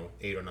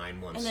 8 or 9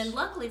 months. And then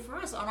luckily for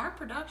us, on our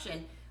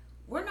production,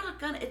 we're not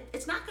gonna.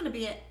 It's not gonna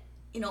be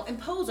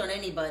imposed on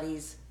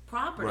anybody's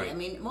property. Right. I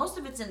mean, most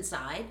of it's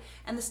inside,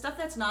 and the stuff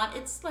that's not,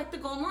 it's like the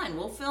Golden Line.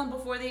 We'll film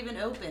before they even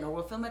open, or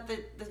we'll film at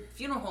the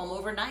funeral home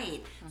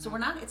overnight. So we're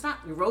not. It's not.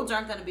 Your roads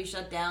aren't going to be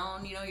shut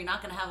down. You're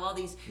not going to have all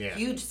these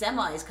huge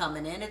semis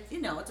coming in.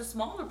 It's a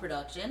smaller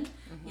production.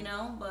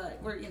 But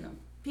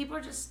people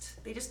are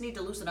they just need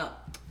to loosen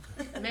up.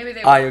 Maybe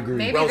they. I agree.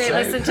 Maybe Well they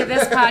said. listen to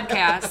this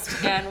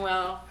podcast and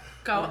will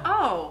go,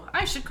 "Oh,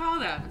 I should call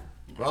them."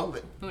 Well,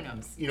 Who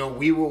knows?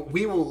 we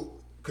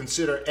will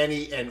consider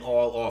any and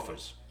all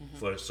offers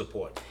for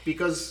support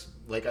because,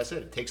 like I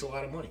said, it takes a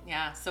lot of money.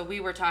 Yeah. So we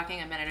were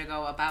talking a minute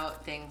ago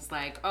about things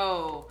like,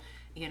 a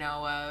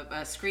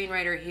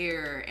screenwriter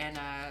here and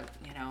a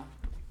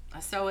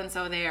so and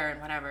so there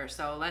and whatever.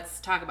 So let's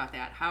talk about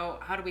that.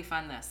 How do we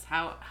fund this?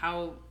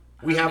 How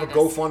We have a do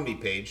this? GoFundMe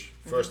page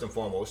first and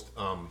foremost.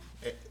 I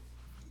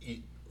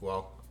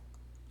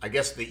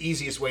guess the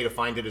easiest way to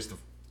find it is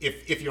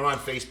if you're on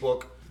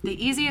Facebook.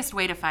 The easiest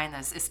way to find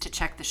this is to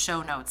check the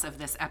show notes of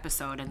this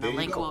episode, and the There you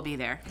link go. will be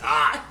there.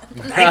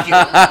 Thank you.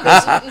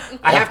 'Cause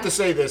I have to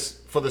say this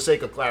for the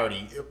sake of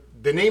clarity.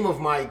 The name of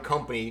my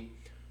company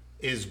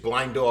is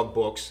Blind Dog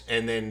Books,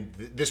 and then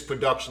this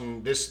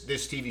production, this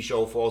TV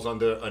show falls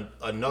under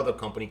another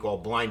company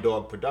called Blind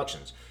Dog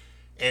Productions.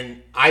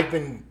 And I've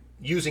been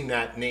using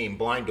that name,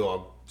 Blind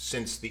Dog,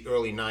 since the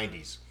early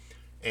 90s.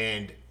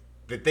 And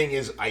the thing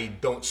is, I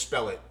don't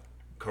spell it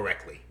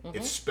correctly.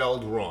 It's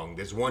spelled wrong.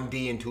 There's 1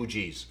 D and 2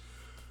 G's.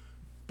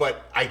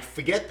 But I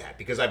forget that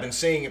because I've been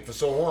saying it for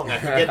so long. I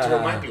forget to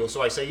remind people.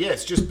 So I say,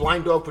 it's just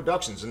Blind Dog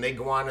Productions. And they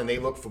go on and they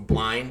look for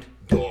Blind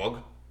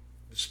Dog,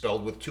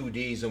 spelled with 2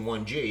 D's and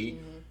 1 G.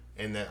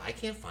 And I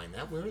can't find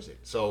that. Where is it?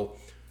 So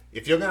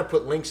if you're going to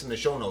put links in the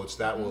show notes,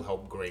 that will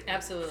help greatly.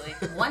 Absolutely.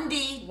 1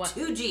 D,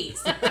 2 G's.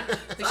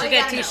 We should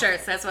get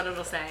T-shirts. That's what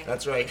it'll say.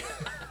 That's right.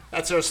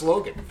 That's our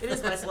slogan. It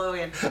is my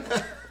slogan.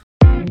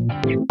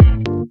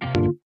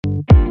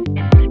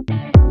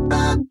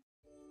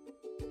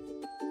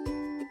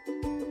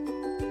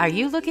 Are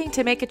you looking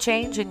to make a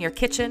change in your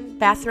kitchen,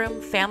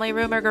 bathroom, family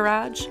room, or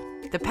garage?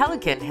 The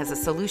Pelican has a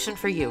solution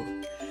for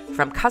you.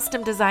 From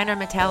custom designer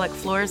metallic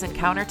floors and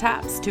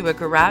countertops to a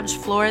garage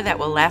floor that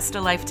will last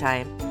a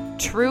lifetime,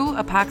 true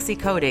epoxy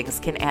coatings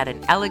can add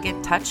an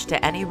elegant touch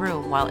to any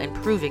room while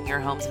improving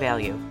your home's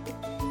value.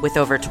 With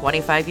over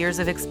 25 years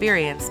of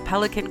experience,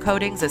 Pelican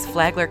Coatings is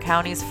Flagler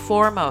County's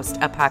foremost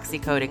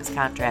epoxy coatings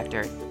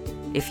contractor.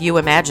 If you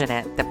imagine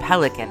it, the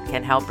Pelican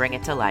can help bring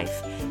it to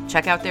life.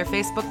 Check out their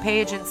Facebook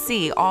page and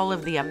see all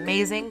of the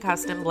amazing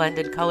custom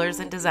blended colors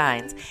and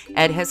designs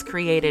Ed has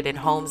created in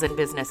homes and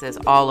businesses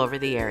all over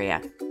the area.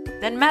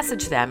 Then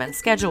message them and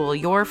schedule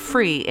your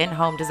free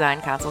in-home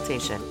design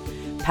consultation.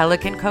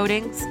 Pelican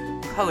Coatings,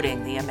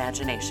 coating the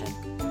imagination.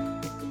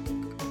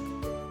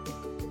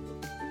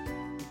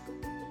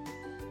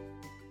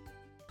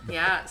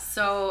 Yeah,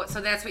 so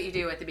that's what you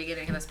do at the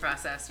beginning of this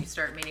process. You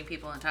start meeting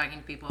people and talking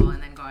to people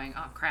and then going,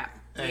 oh crap,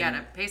 We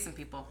gotta pay some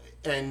people.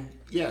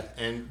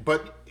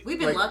 But We've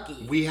been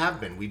lucky. We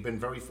have been. We've been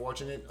very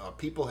fortunate.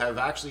 People have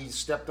actually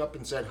stepped up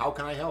and said, "How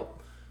can I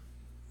help?"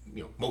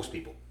 Most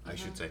people, I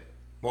should say.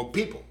 Well,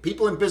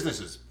 people in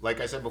businesses. Like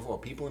I said before,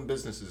 people in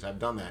businesses have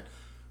done that.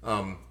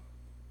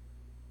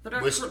 But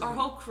our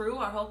whole crew,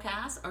 our whole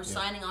cast are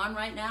signing on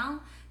right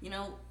now,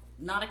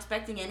 not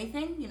expecting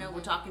anything.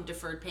 We're talking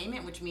deferred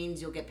payment, which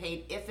means you'll get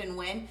paid if and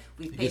when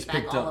we've paid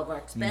back all of our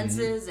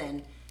expenses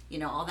and,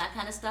 all that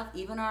kind of stuff.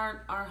 Even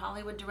our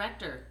Hollywood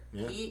director,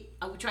 we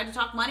tried to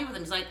talk money with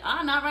him. He's like,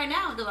 not right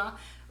now.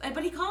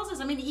 But he calls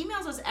us. I mean, he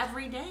emails us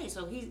every day.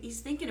 So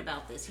he's thinking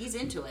about this. He's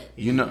into it.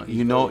 You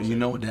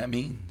know what that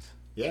means.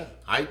 Yeah,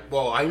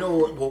 I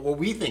know what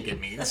we think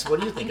it means. What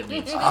do you think it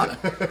means?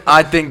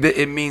 I think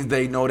that it means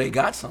they know they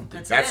got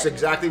something. That's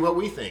exactly what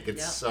we think.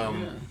 It's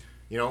the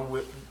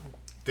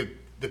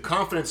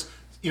confidence.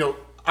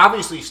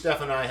 Obviously, Steph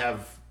and I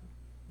have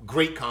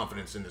great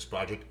confidence in this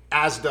project,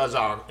 as does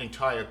our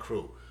entire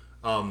crew.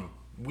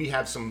 We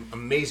have some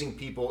amazing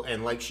people,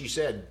 and like she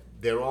said,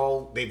 they've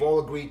all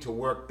agreed to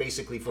work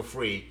basically for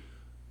free,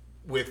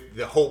 with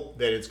the hope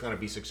that it's going to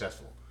be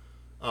successful.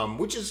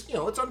 Which is,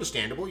 it's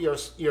understandable.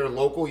 You're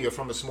local. You're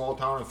from a small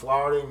town in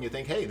Florida, and you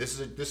think, hey, this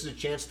is a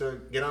chance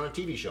to get on a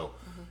TV show.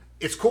 Mm-hmm.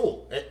 It's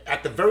cool.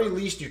 At the very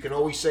least, you can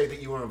always say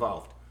that you were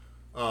involved.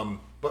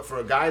 But for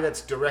a guy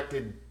that's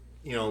directed,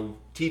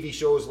 TV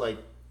shows like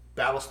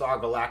Battlestar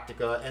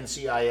Galactica,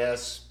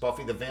 NCIS,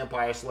 Buffy the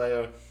Vampire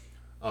Slayer,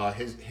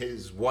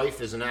 his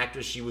wife is an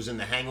actress. She was in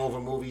the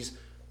Hangover movies.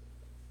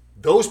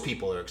 Those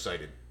people are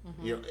excited.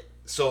 Mm-hmm.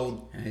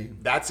 So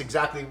that's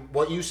exactly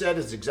what you said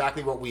is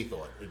exactly what we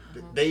thought.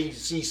 They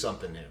see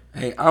something there.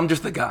 Hey, I'm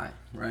just a guy,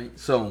 right?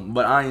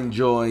 But I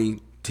enjoy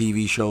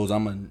TV shows.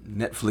 I'm a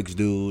Netflix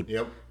dude.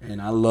 Yep.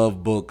 And I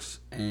love books,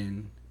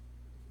 and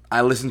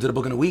I listen to the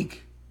book in a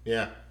week.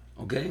 Yeah.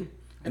 Okay?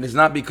 And it's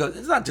not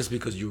just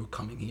because you were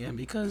coming here,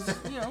 because,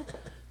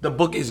 the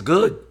book is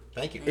good.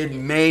 Thank you. It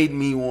made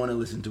me want to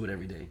listen to it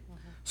every day.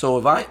 So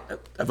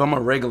if I'm a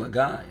regular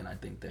guy, and I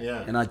think that,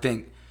 and I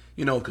think,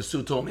 because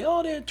Sue told me,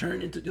 they're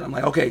turned into, I'm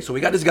like, okay, so we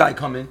got this guy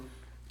coming,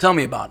 tell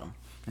me about him.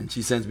 And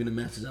she sends me the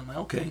message, I'm like,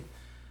 okay.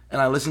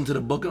 And I listen to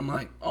the book, and I'm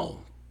like, oh,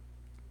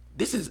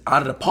 this is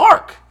out of the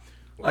park.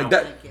 Wow. Like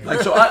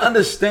that, so I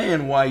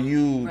understand why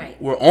you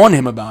were on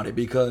him about it,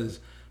 because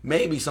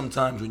maybe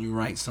sometimes when you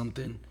write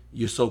something,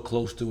 you're so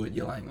close to it,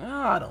 you're like,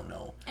 I don't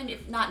know. And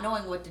if not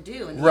knowing what to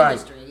do in the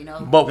industry,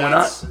 But when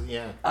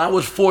I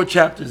was 4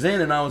 chapters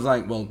in, and I was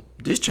like, well,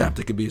 this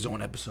chapter could be his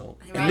own episode.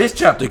 Right. And this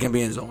chapter can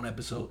be his own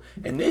episode.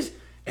 And this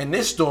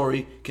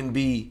story can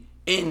be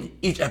in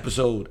each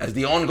episode as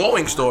the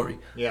ongoing story.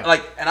 Yeah.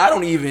 And I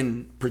don't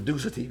even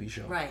produce a TV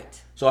show.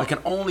 Right. So I can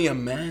only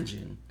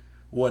imagine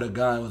what a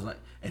guy was like.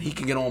 And he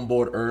can get on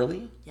board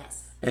early.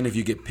 Yes. And if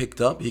you get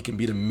picked up, he can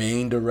be the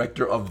main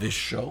director of this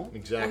show.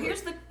 Exactly. Well,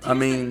 here's the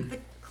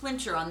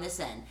clincher on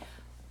this end.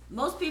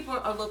 Most people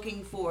are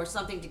looking for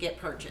something to get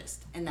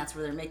purchased, and that's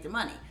where they make their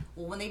money.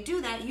 Well, when they do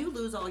that, you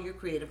lose all your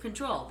creative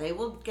control. They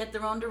will get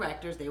their own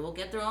directors, they will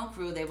get their own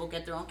crew, they will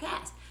get their own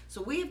cast.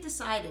 So we have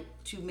decided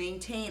to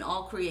maintain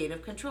all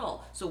creative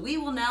control. So we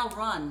will now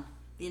run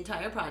the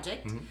entire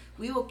project. Mm-hmm.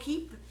 We will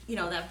keep,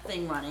 that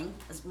thing running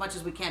as much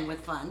as we can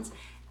with funds,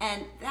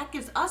 and that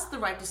gives us the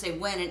right to say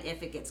when and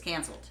if it gets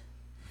canceled.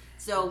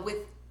 So with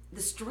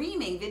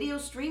the video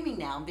streaming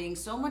now being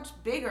so much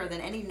bigger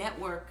than any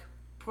network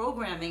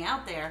programming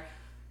out there,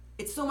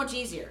 it's so much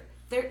easier.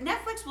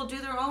 Netflix will do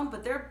their own,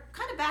 but they're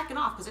kind of backing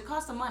off because it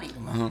costs them money.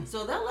 Mm-hmm.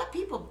 So they'll let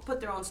people put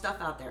their own stuff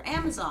out there.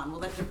 Amazon will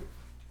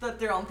let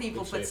their own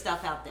people put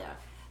stuff out there.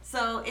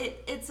 So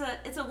it's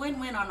a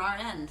win-win on our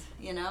end,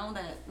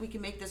 that we can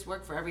make this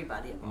work for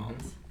everybody involved.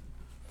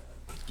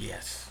 Mm-hmm.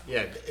 Yes.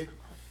 Yeah,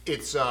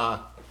 it's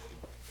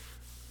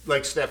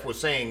like Steph was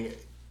saying,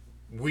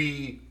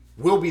 we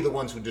will be the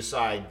ones who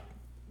decide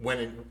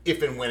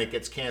if and when it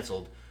gets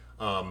canceled.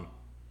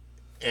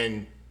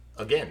 And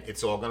again,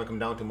 it's all going to come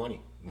down to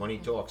money. Money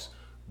talks.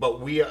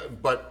 But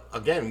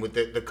again, with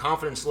the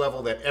confidence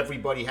level that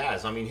everybody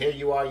has. I mean, here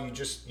you are.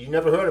 You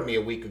never heard of me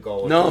a week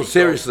ago. No,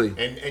 seriously.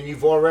 And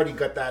you've already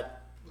got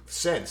that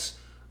sense.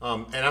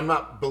 And I'm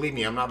not blowing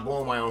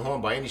my own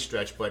horn by any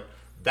stretch, but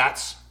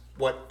that's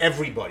what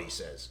everybody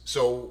says.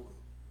 So,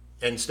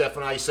 and Steph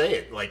and I say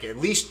it like at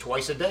least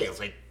twice a day. It's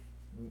like,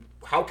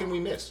 how can we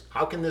miss?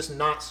 How can this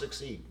not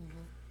succeed? Mm-hmm.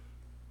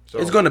 So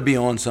it's going to be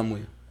on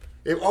somewhere.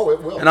 It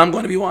will. And I'm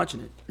going to be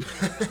watching it.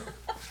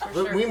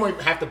 Sure. We might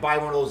have to buy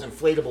one of those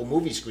inflatable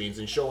movie screens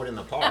and show it in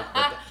the park.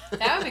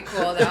 That would be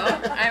cool, though.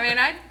 I mean,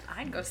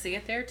 I'd go see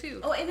it there,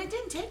 too. Oh, and it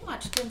didn't take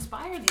much to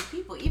inspire these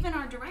people. Even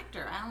our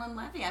director, Alan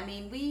Levy. I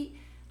mean,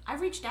 I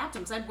reached out to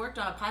him because I'd worked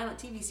on a pilot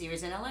TV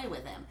series in LA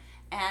with him.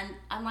 And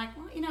I'm like,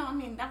 well,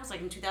 that was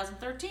like in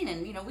 2013.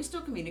 And, we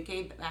still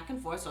communicate back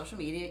and forth, social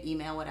media,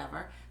 email,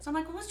 whatever. So I'm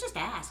like, well, let's just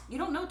ask. You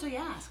don't know till you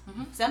ask.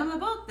 Mm-hmm. Send him the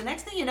book. The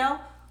next thing you know,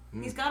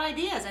 He's got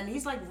ideas, and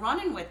he's like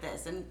running with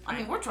this. And I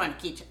mean, we're trying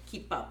to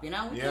keep up. We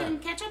can't even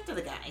catch up to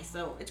the guy.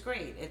 So it's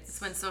great. It's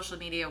when social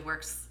media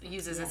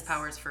uses its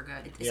powers for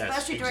good.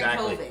 Especially during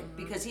COVID,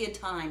 because he had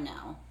time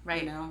now.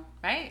 Right.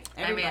 Right.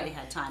 Everybody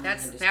had time.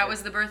 That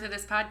was the birth of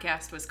this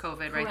podcast. Was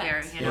COVID right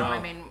there?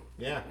 I mean,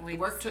 it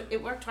worked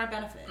to our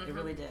benefit. It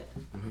really did.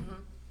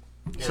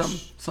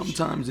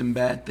 Sometimes in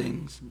bad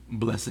things,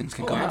 blessings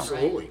can come out.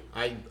 Absolutely.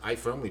 I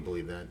firmly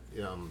believe that.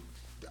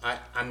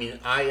 I mean,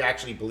 I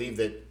actually believe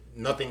that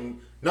nothing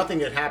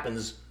that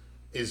happens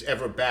is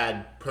ever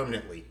bad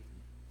permanently.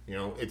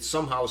 It's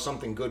somehow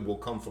something good will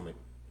come from it.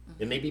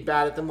 It may be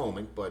bad at the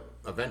moment, but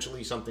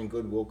eventually something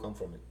good will come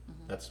from it.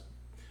 That's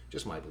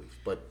just my belief.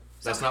 But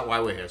that's not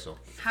why we're here. So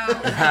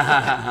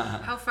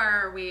how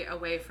far are we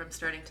away from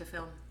starting to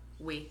film?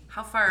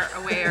 How far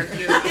away are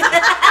you?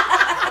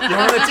 You're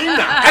on the team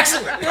now.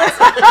 Excellent.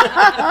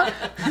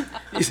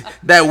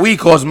 That we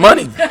costs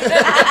money.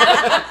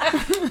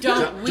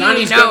 Don't we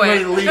Johnny's know getting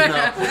ready it? to leave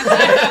now.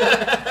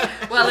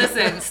 Well,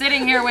 listen,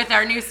 sitting here with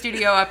our new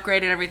studio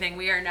upgrade and everything,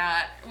 we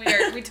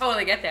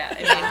totally get that.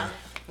 I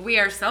mean, we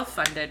are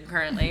self-funded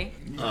currently.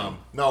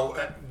 No,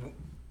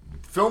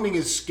 filming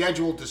is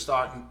scheduled to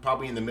start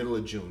probably in the middle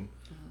of June.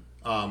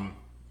 And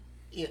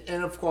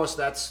of course,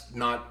 that's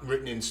not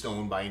written in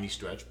stone by any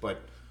stretch,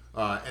 but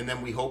and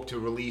then we hope to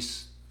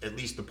release at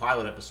least the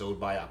pilot episode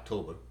by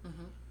October.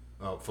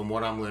 From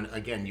what I'm learning,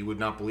 again, you would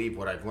not believe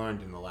what I've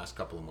learned in the last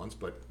couple of months,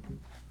 but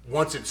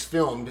once it's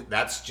filmed,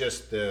 that's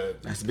just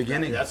that's the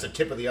beginning. That's the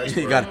tip of the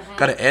iceberg. You got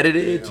to edit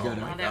it. All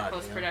that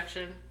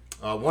post-production.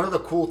 One of the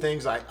cool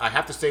things, I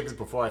have to say this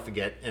before I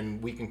forget,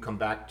 and we can come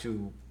back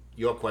to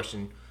your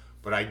question,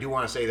 but I do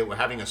want to say that we're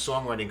having a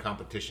songwriting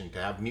competition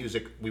to have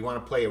music. We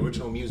want to play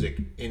original music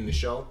in the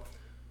show,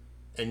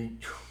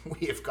 and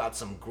we have got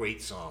some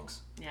great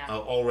songs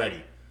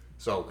already.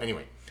 So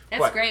anyway.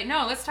 That's great.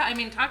 No, let's talk.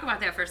 Talk about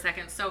that for a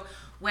second. So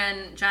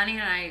when Johnny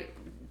and I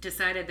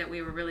decided that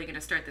we were really going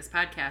to start this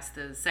podcast,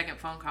 the second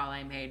phone call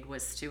I made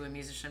was to a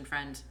musician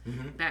friend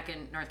back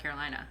in North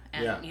Carolina,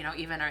 and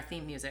even our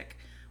theme music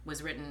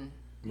was written,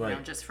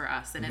 just for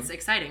us, and it's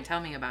exciting.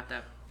 Tell me about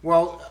that.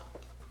 Well,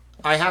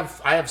 I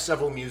have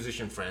several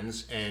musician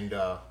friends, and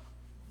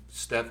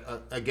Steph.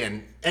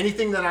 Again,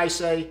 anything that I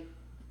say,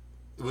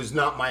 it was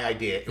not my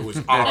idea. It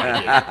was our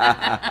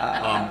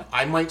idea.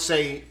 I might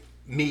say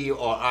me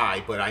or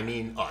I, but I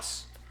mean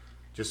us.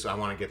 Just I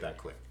want to get that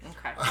clear.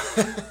 Okay.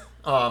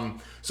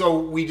 So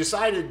we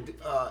decided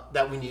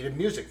that we needed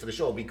music for the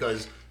show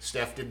because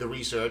Steph did the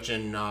research,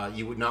 and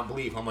you would not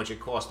believe how much it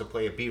costs to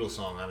play a Beatles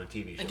song on a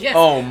TV show. Yes.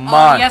 Oh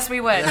my! Yes, we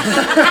would.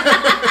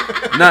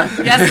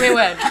 Yes, we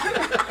would.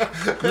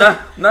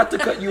 Not to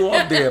cut you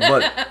off there,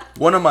 but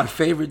one of my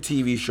favorite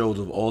TV shows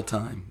of all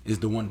time is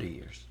The Wonder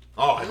Years.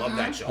 Oh, I love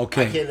that show.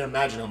 Okay. I can't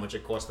imagine how much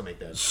it costs to make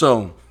that.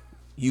 So,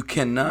 you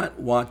cannot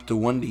watch The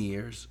Wonder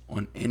Years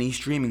on any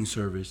streaming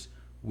service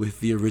with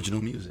the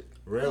original music.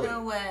 Really?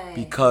 No way.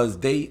 Because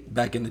they,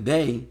 back in the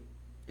day,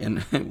 in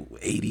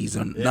 80s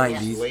or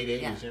 90s, late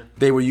 80s,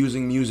 they were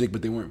using music,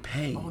 but they weren't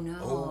paying. Oh, no.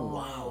 Oh,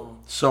 wow.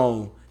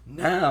 So,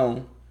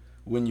 now,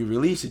 when you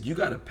release it, you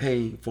got to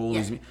pay for all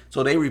these.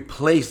 So, they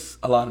replace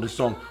a lot of the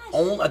songs.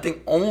 I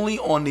think only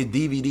on the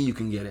DVD you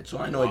can get it. So,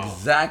 I know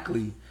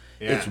exactly.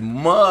 Yeah. It's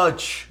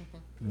much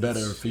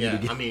better for you to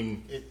get. I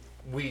mean,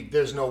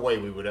 there's no way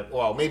we would have.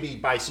 Well, maybe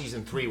by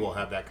season 3 we'll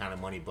have that kind of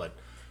money, but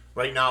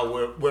right now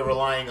we're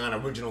relying on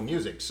original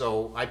music.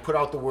 So I put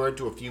out the word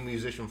to a few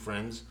musician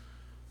friends,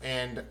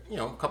 and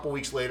a couple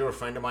weeks later, a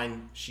friend of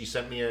mine, she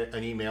sent me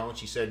an email, and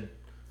she said,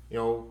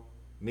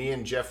 me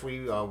and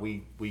Jeffrey,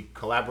 we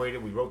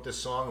collaborated, we wrote this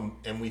song,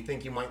 and we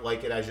think you might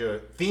like it as your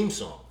theme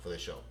song for the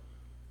show.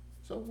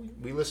 So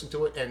we listened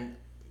to it, and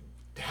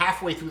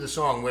halfway through the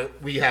song,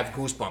 we have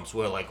goosebumps.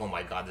 We're like, oh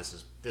my God,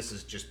 this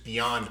is just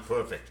beyond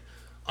perfect.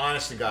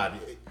 Honest to God,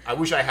 I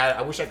wish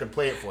I could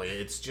play it for you.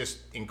 It's just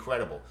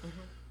incredible.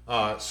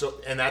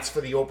 And that's for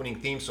the opening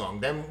theme song.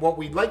 Then what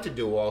we'd like to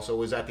do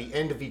also is at the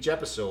end of each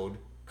episode,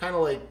 kind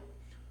of like,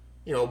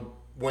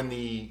 when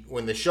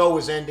the show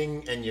is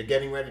ending and you're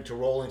getting ready to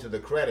roll into the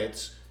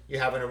credits, you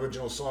have an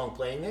original song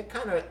playing. It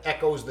kind of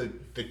echoes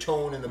the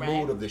tone and the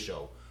mood of the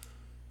show.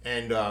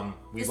 And the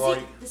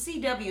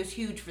CW is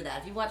huge for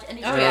that. If you watch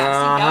any show,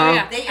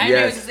 they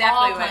use exactly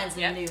all kinds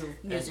of new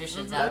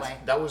musicians that way.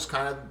 That was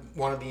kind of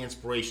one of the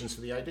inspirations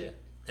for the idea.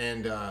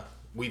 And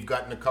we've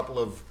got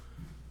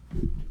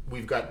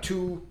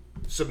 2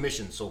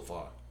 submissions so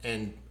far,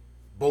 and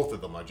both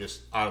of them are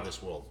just out of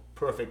this world.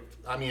 Perfect.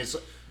 I mean,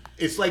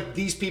 it's like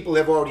these people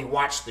have already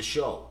watched the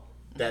show.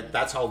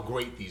 That's how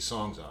great these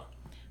songs are.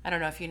 I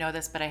don't know if you know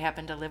this, but I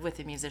happen to live with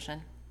a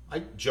musician.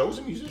 Joe's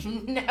a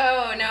musician?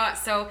 No.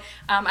 So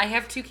I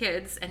have 2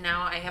 kids, and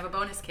now I have a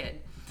bonus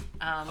kid.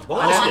 A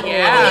bonus kid?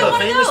 Yeah. A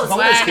famous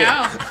bonus kid.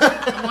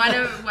 I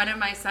know. One of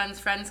my son's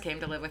friends came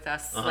to live with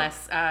us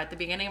at the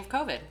beginning of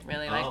COVID,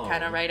 really,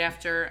 kind of right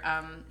after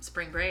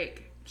spring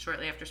break,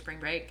 shortly after spring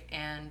break.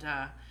 And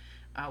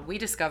we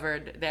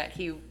discovered that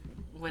he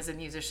was a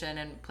musician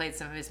and played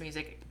some of his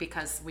music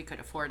because we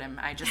could afford him.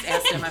 I just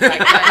asked him if I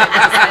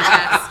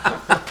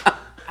could.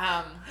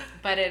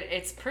 but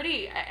it's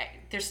pretty.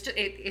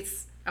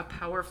 It's a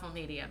powerful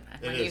medium,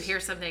 and when you hear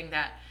something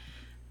that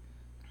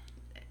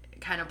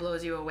kind of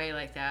blows you away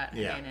like that,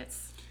 Yeah. I mean,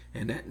 it's.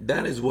 And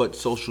that is what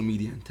social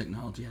media and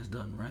technology has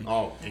done, right?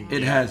 Oh,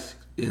 It has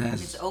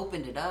It's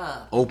opened it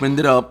up. opened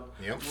it up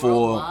Yep.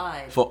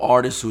 Worldwide. for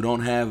artists who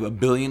don't have $1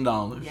 billion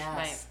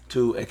Yes.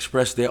 to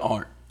express their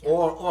art.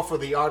 Or for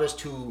the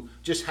artist who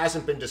just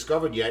hasn't been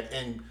discovered yet,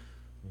 and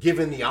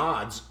given the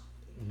odds,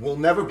 will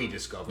never be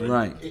discovered.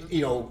 Right.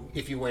 You know,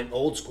 if you went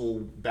old school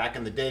back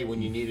in the day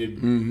when you needed,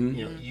 Mm-hmm.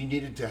 you know, you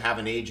needed to have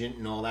an agent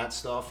and all that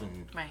stuff,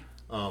 and Right.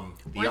 the Or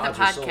the odds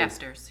are so.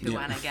 podcasters who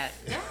want to get.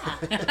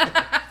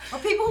 Yeah. Or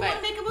people who want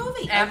to make a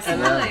movie.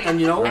 Absolutely. And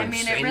you know, I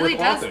mean, it same really with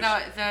does.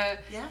 authors.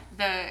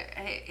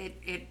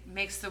 It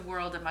makes the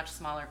world a much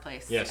smaller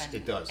place. Yes, and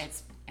it does.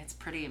 It's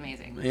pretty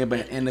amazing. Yeah,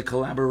 but and the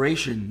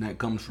collaboration that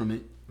comes from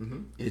it,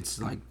 it's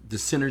like the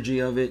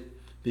synergy of it.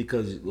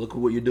 Because look at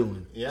what you're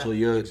doing. Yeah, so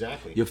you're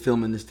exactly. You're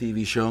filming this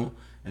TV show,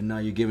 and now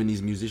you're giving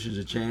these musicians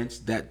a chance.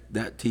 That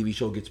TV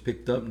show gets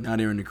picked up. Now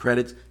they're in the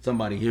credits.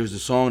 Somebody hears the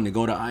song. They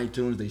go to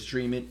iTunes. They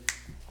stream it.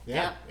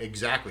 Yeah,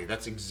 exactly.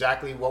 That's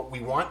exactly what we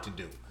want to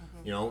do.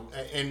 You know,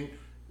 and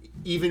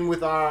even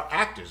with our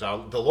actors,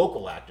 the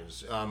local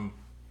actors.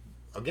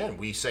 Again,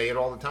 we say it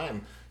all the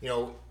time. You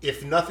know,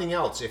 if nothing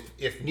else,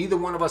 if neither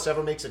one of us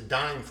ever makes a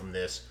dime from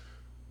this,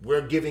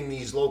 we're giving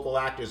these local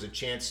actors a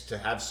chance to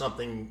have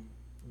something,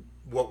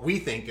 what we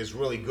think is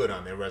really good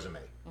on their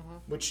resume.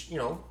 Which you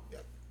know,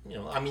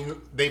 I mean,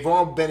 they've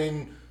all been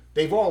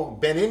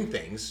in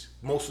things,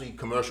 mostly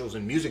commercials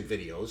and music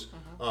videos.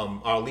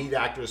 Our lead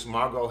actress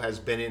Margot has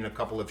been in a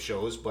couple of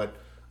shows, but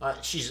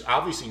she's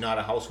obviously not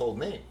a household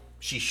name.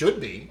 She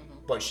should be,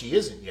 but she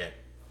isn't yet,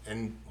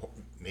 and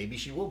maybe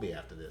she will be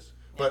after this.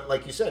 But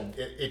like you said,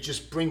 it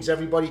just brings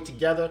everybody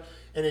together,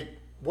 and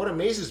what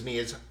amazes me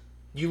is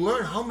you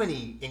learn how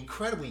many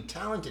incredibly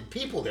talented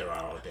people there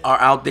are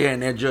out there.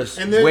 And they're just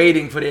And they're-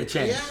 waiting for their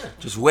chance. Yeah.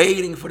 Just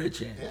waiting for their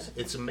chance.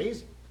 Yeah, it's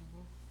amazing.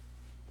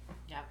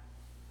 Yep.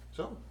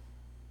 So,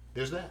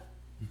 there's that.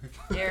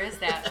 There is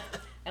that.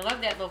 I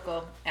love that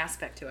local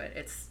aspect to it.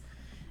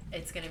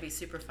 It's going to be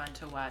super fun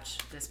to watch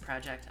this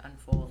project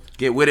unfold.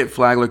 Get with it,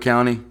 Flagler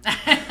County.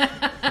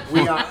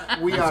 We are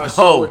go.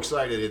 so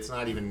excited. It's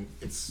not even.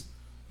 It's,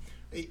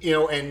 you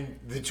know, and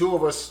the two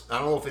of us. I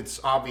don't know if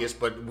it's obvious,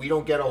 but we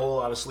don't get a whole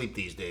lot of sleep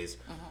these days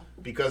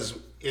because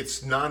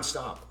it's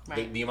nonstop.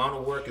 Right. The amount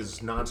of work is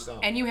nonstop.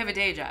 And you have a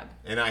day job.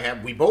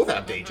 And we both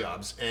have day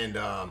jobs, and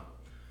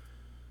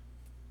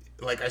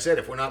like I said,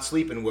 if we're not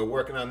sleeping, we're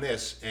working on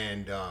this,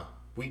 and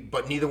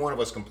but neither one of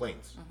us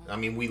complains. I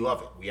mean, we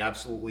love it. We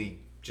absolutely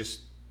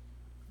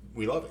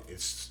we love it.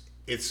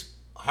 It's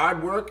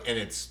hard work and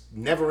it's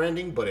never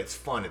ending, but it's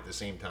fun at the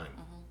same time.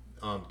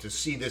 To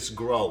see this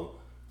grow,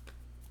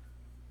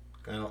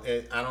 I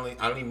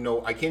don't even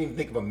know. I can't even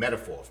think of a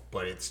metaphor,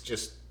 but it's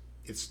just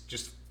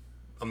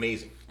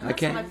amazing. And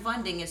that's why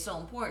funding is so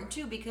important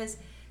too, because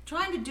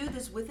trying to do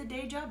this with a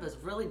day job is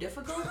really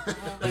difficult.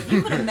 But if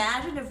you could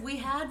imagine if we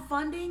had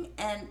funding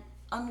and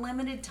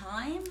unlimited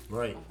time,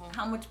 Right.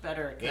 how much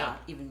better it could Yeah.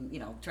 even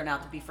turn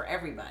out to be for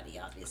everybody,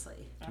 obviously.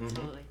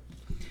 Absolutely.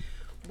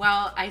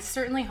 Well, I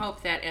certainly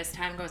hope that as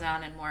time goes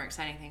on and more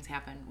exciting things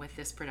happen with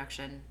this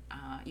production,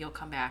 you'll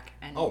come back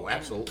and,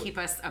 absolutely. and keep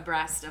us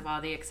abreast of all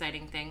the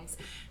exciting things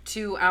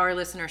to our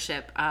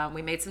listenership.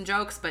 We made some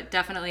jokes, but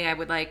definitely I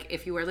would like,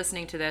 if you are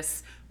listening to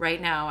this right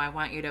now, I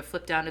want you to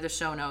flip down to the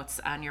show notes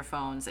on your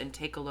phones and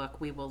take a look.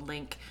 We will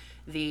link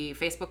the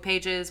Facebook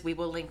pages. We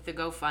will link the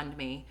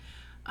GoFundMe.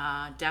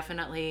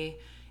 Definitely,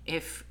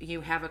 if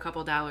you have a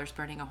couple dollars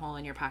burning a hole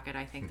in your pocket,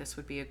 I think this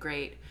would be a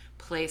great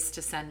place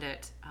to send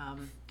it.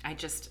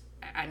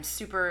 I'm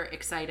super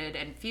excited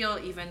and feel,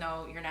 even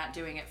though you're not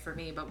doing it for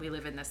me, but we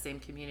live in the same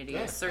community,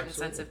 a certain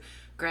sense of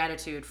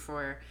gratitude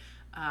for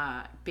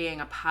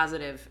being a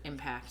positive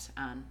impact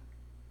on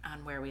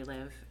where we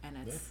live. And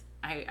it's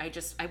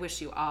I wish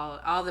you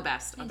all the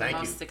best, the Thank you.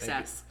 most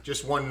success. Thank you.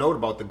 Just one note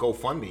about the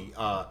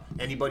GoFundMe.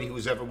 Anybody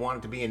who's ever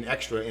wanted to be an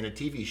extra in a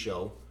TV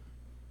show,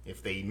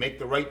 if they make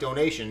the right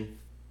donation,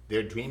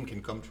 their dream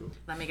can come true.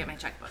 Let me get my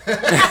checkbook.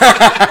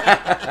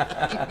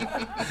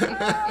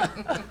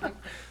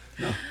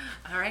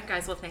 All right,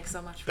 guys. Well, thanks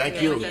so much for Thank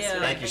being you. with us today.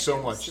 Thank you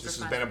so much. Super This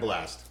has fun. been a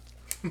blast.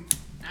 All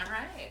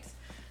right.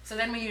 So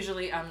then we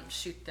usually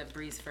shoot the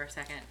breeze for a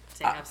second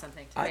to have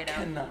something to I wait out.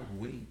 cannot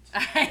wait.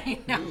 I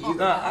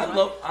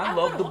know. I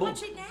love the book.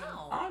 Watch it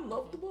now. I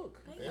love the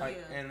book. Thank Like,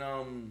 you.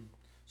 and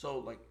so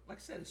like I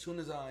said, as soon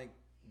as I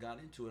got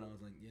into it, I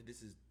was like, yeah,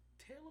 this is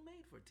tailor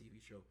made for a TV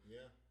show. Yeah.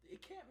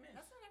 It can't miss.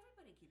 That's what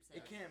everybody keeps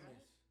saying. It can't miss.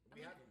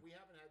 We haven't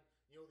had,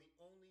 the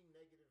only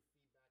negative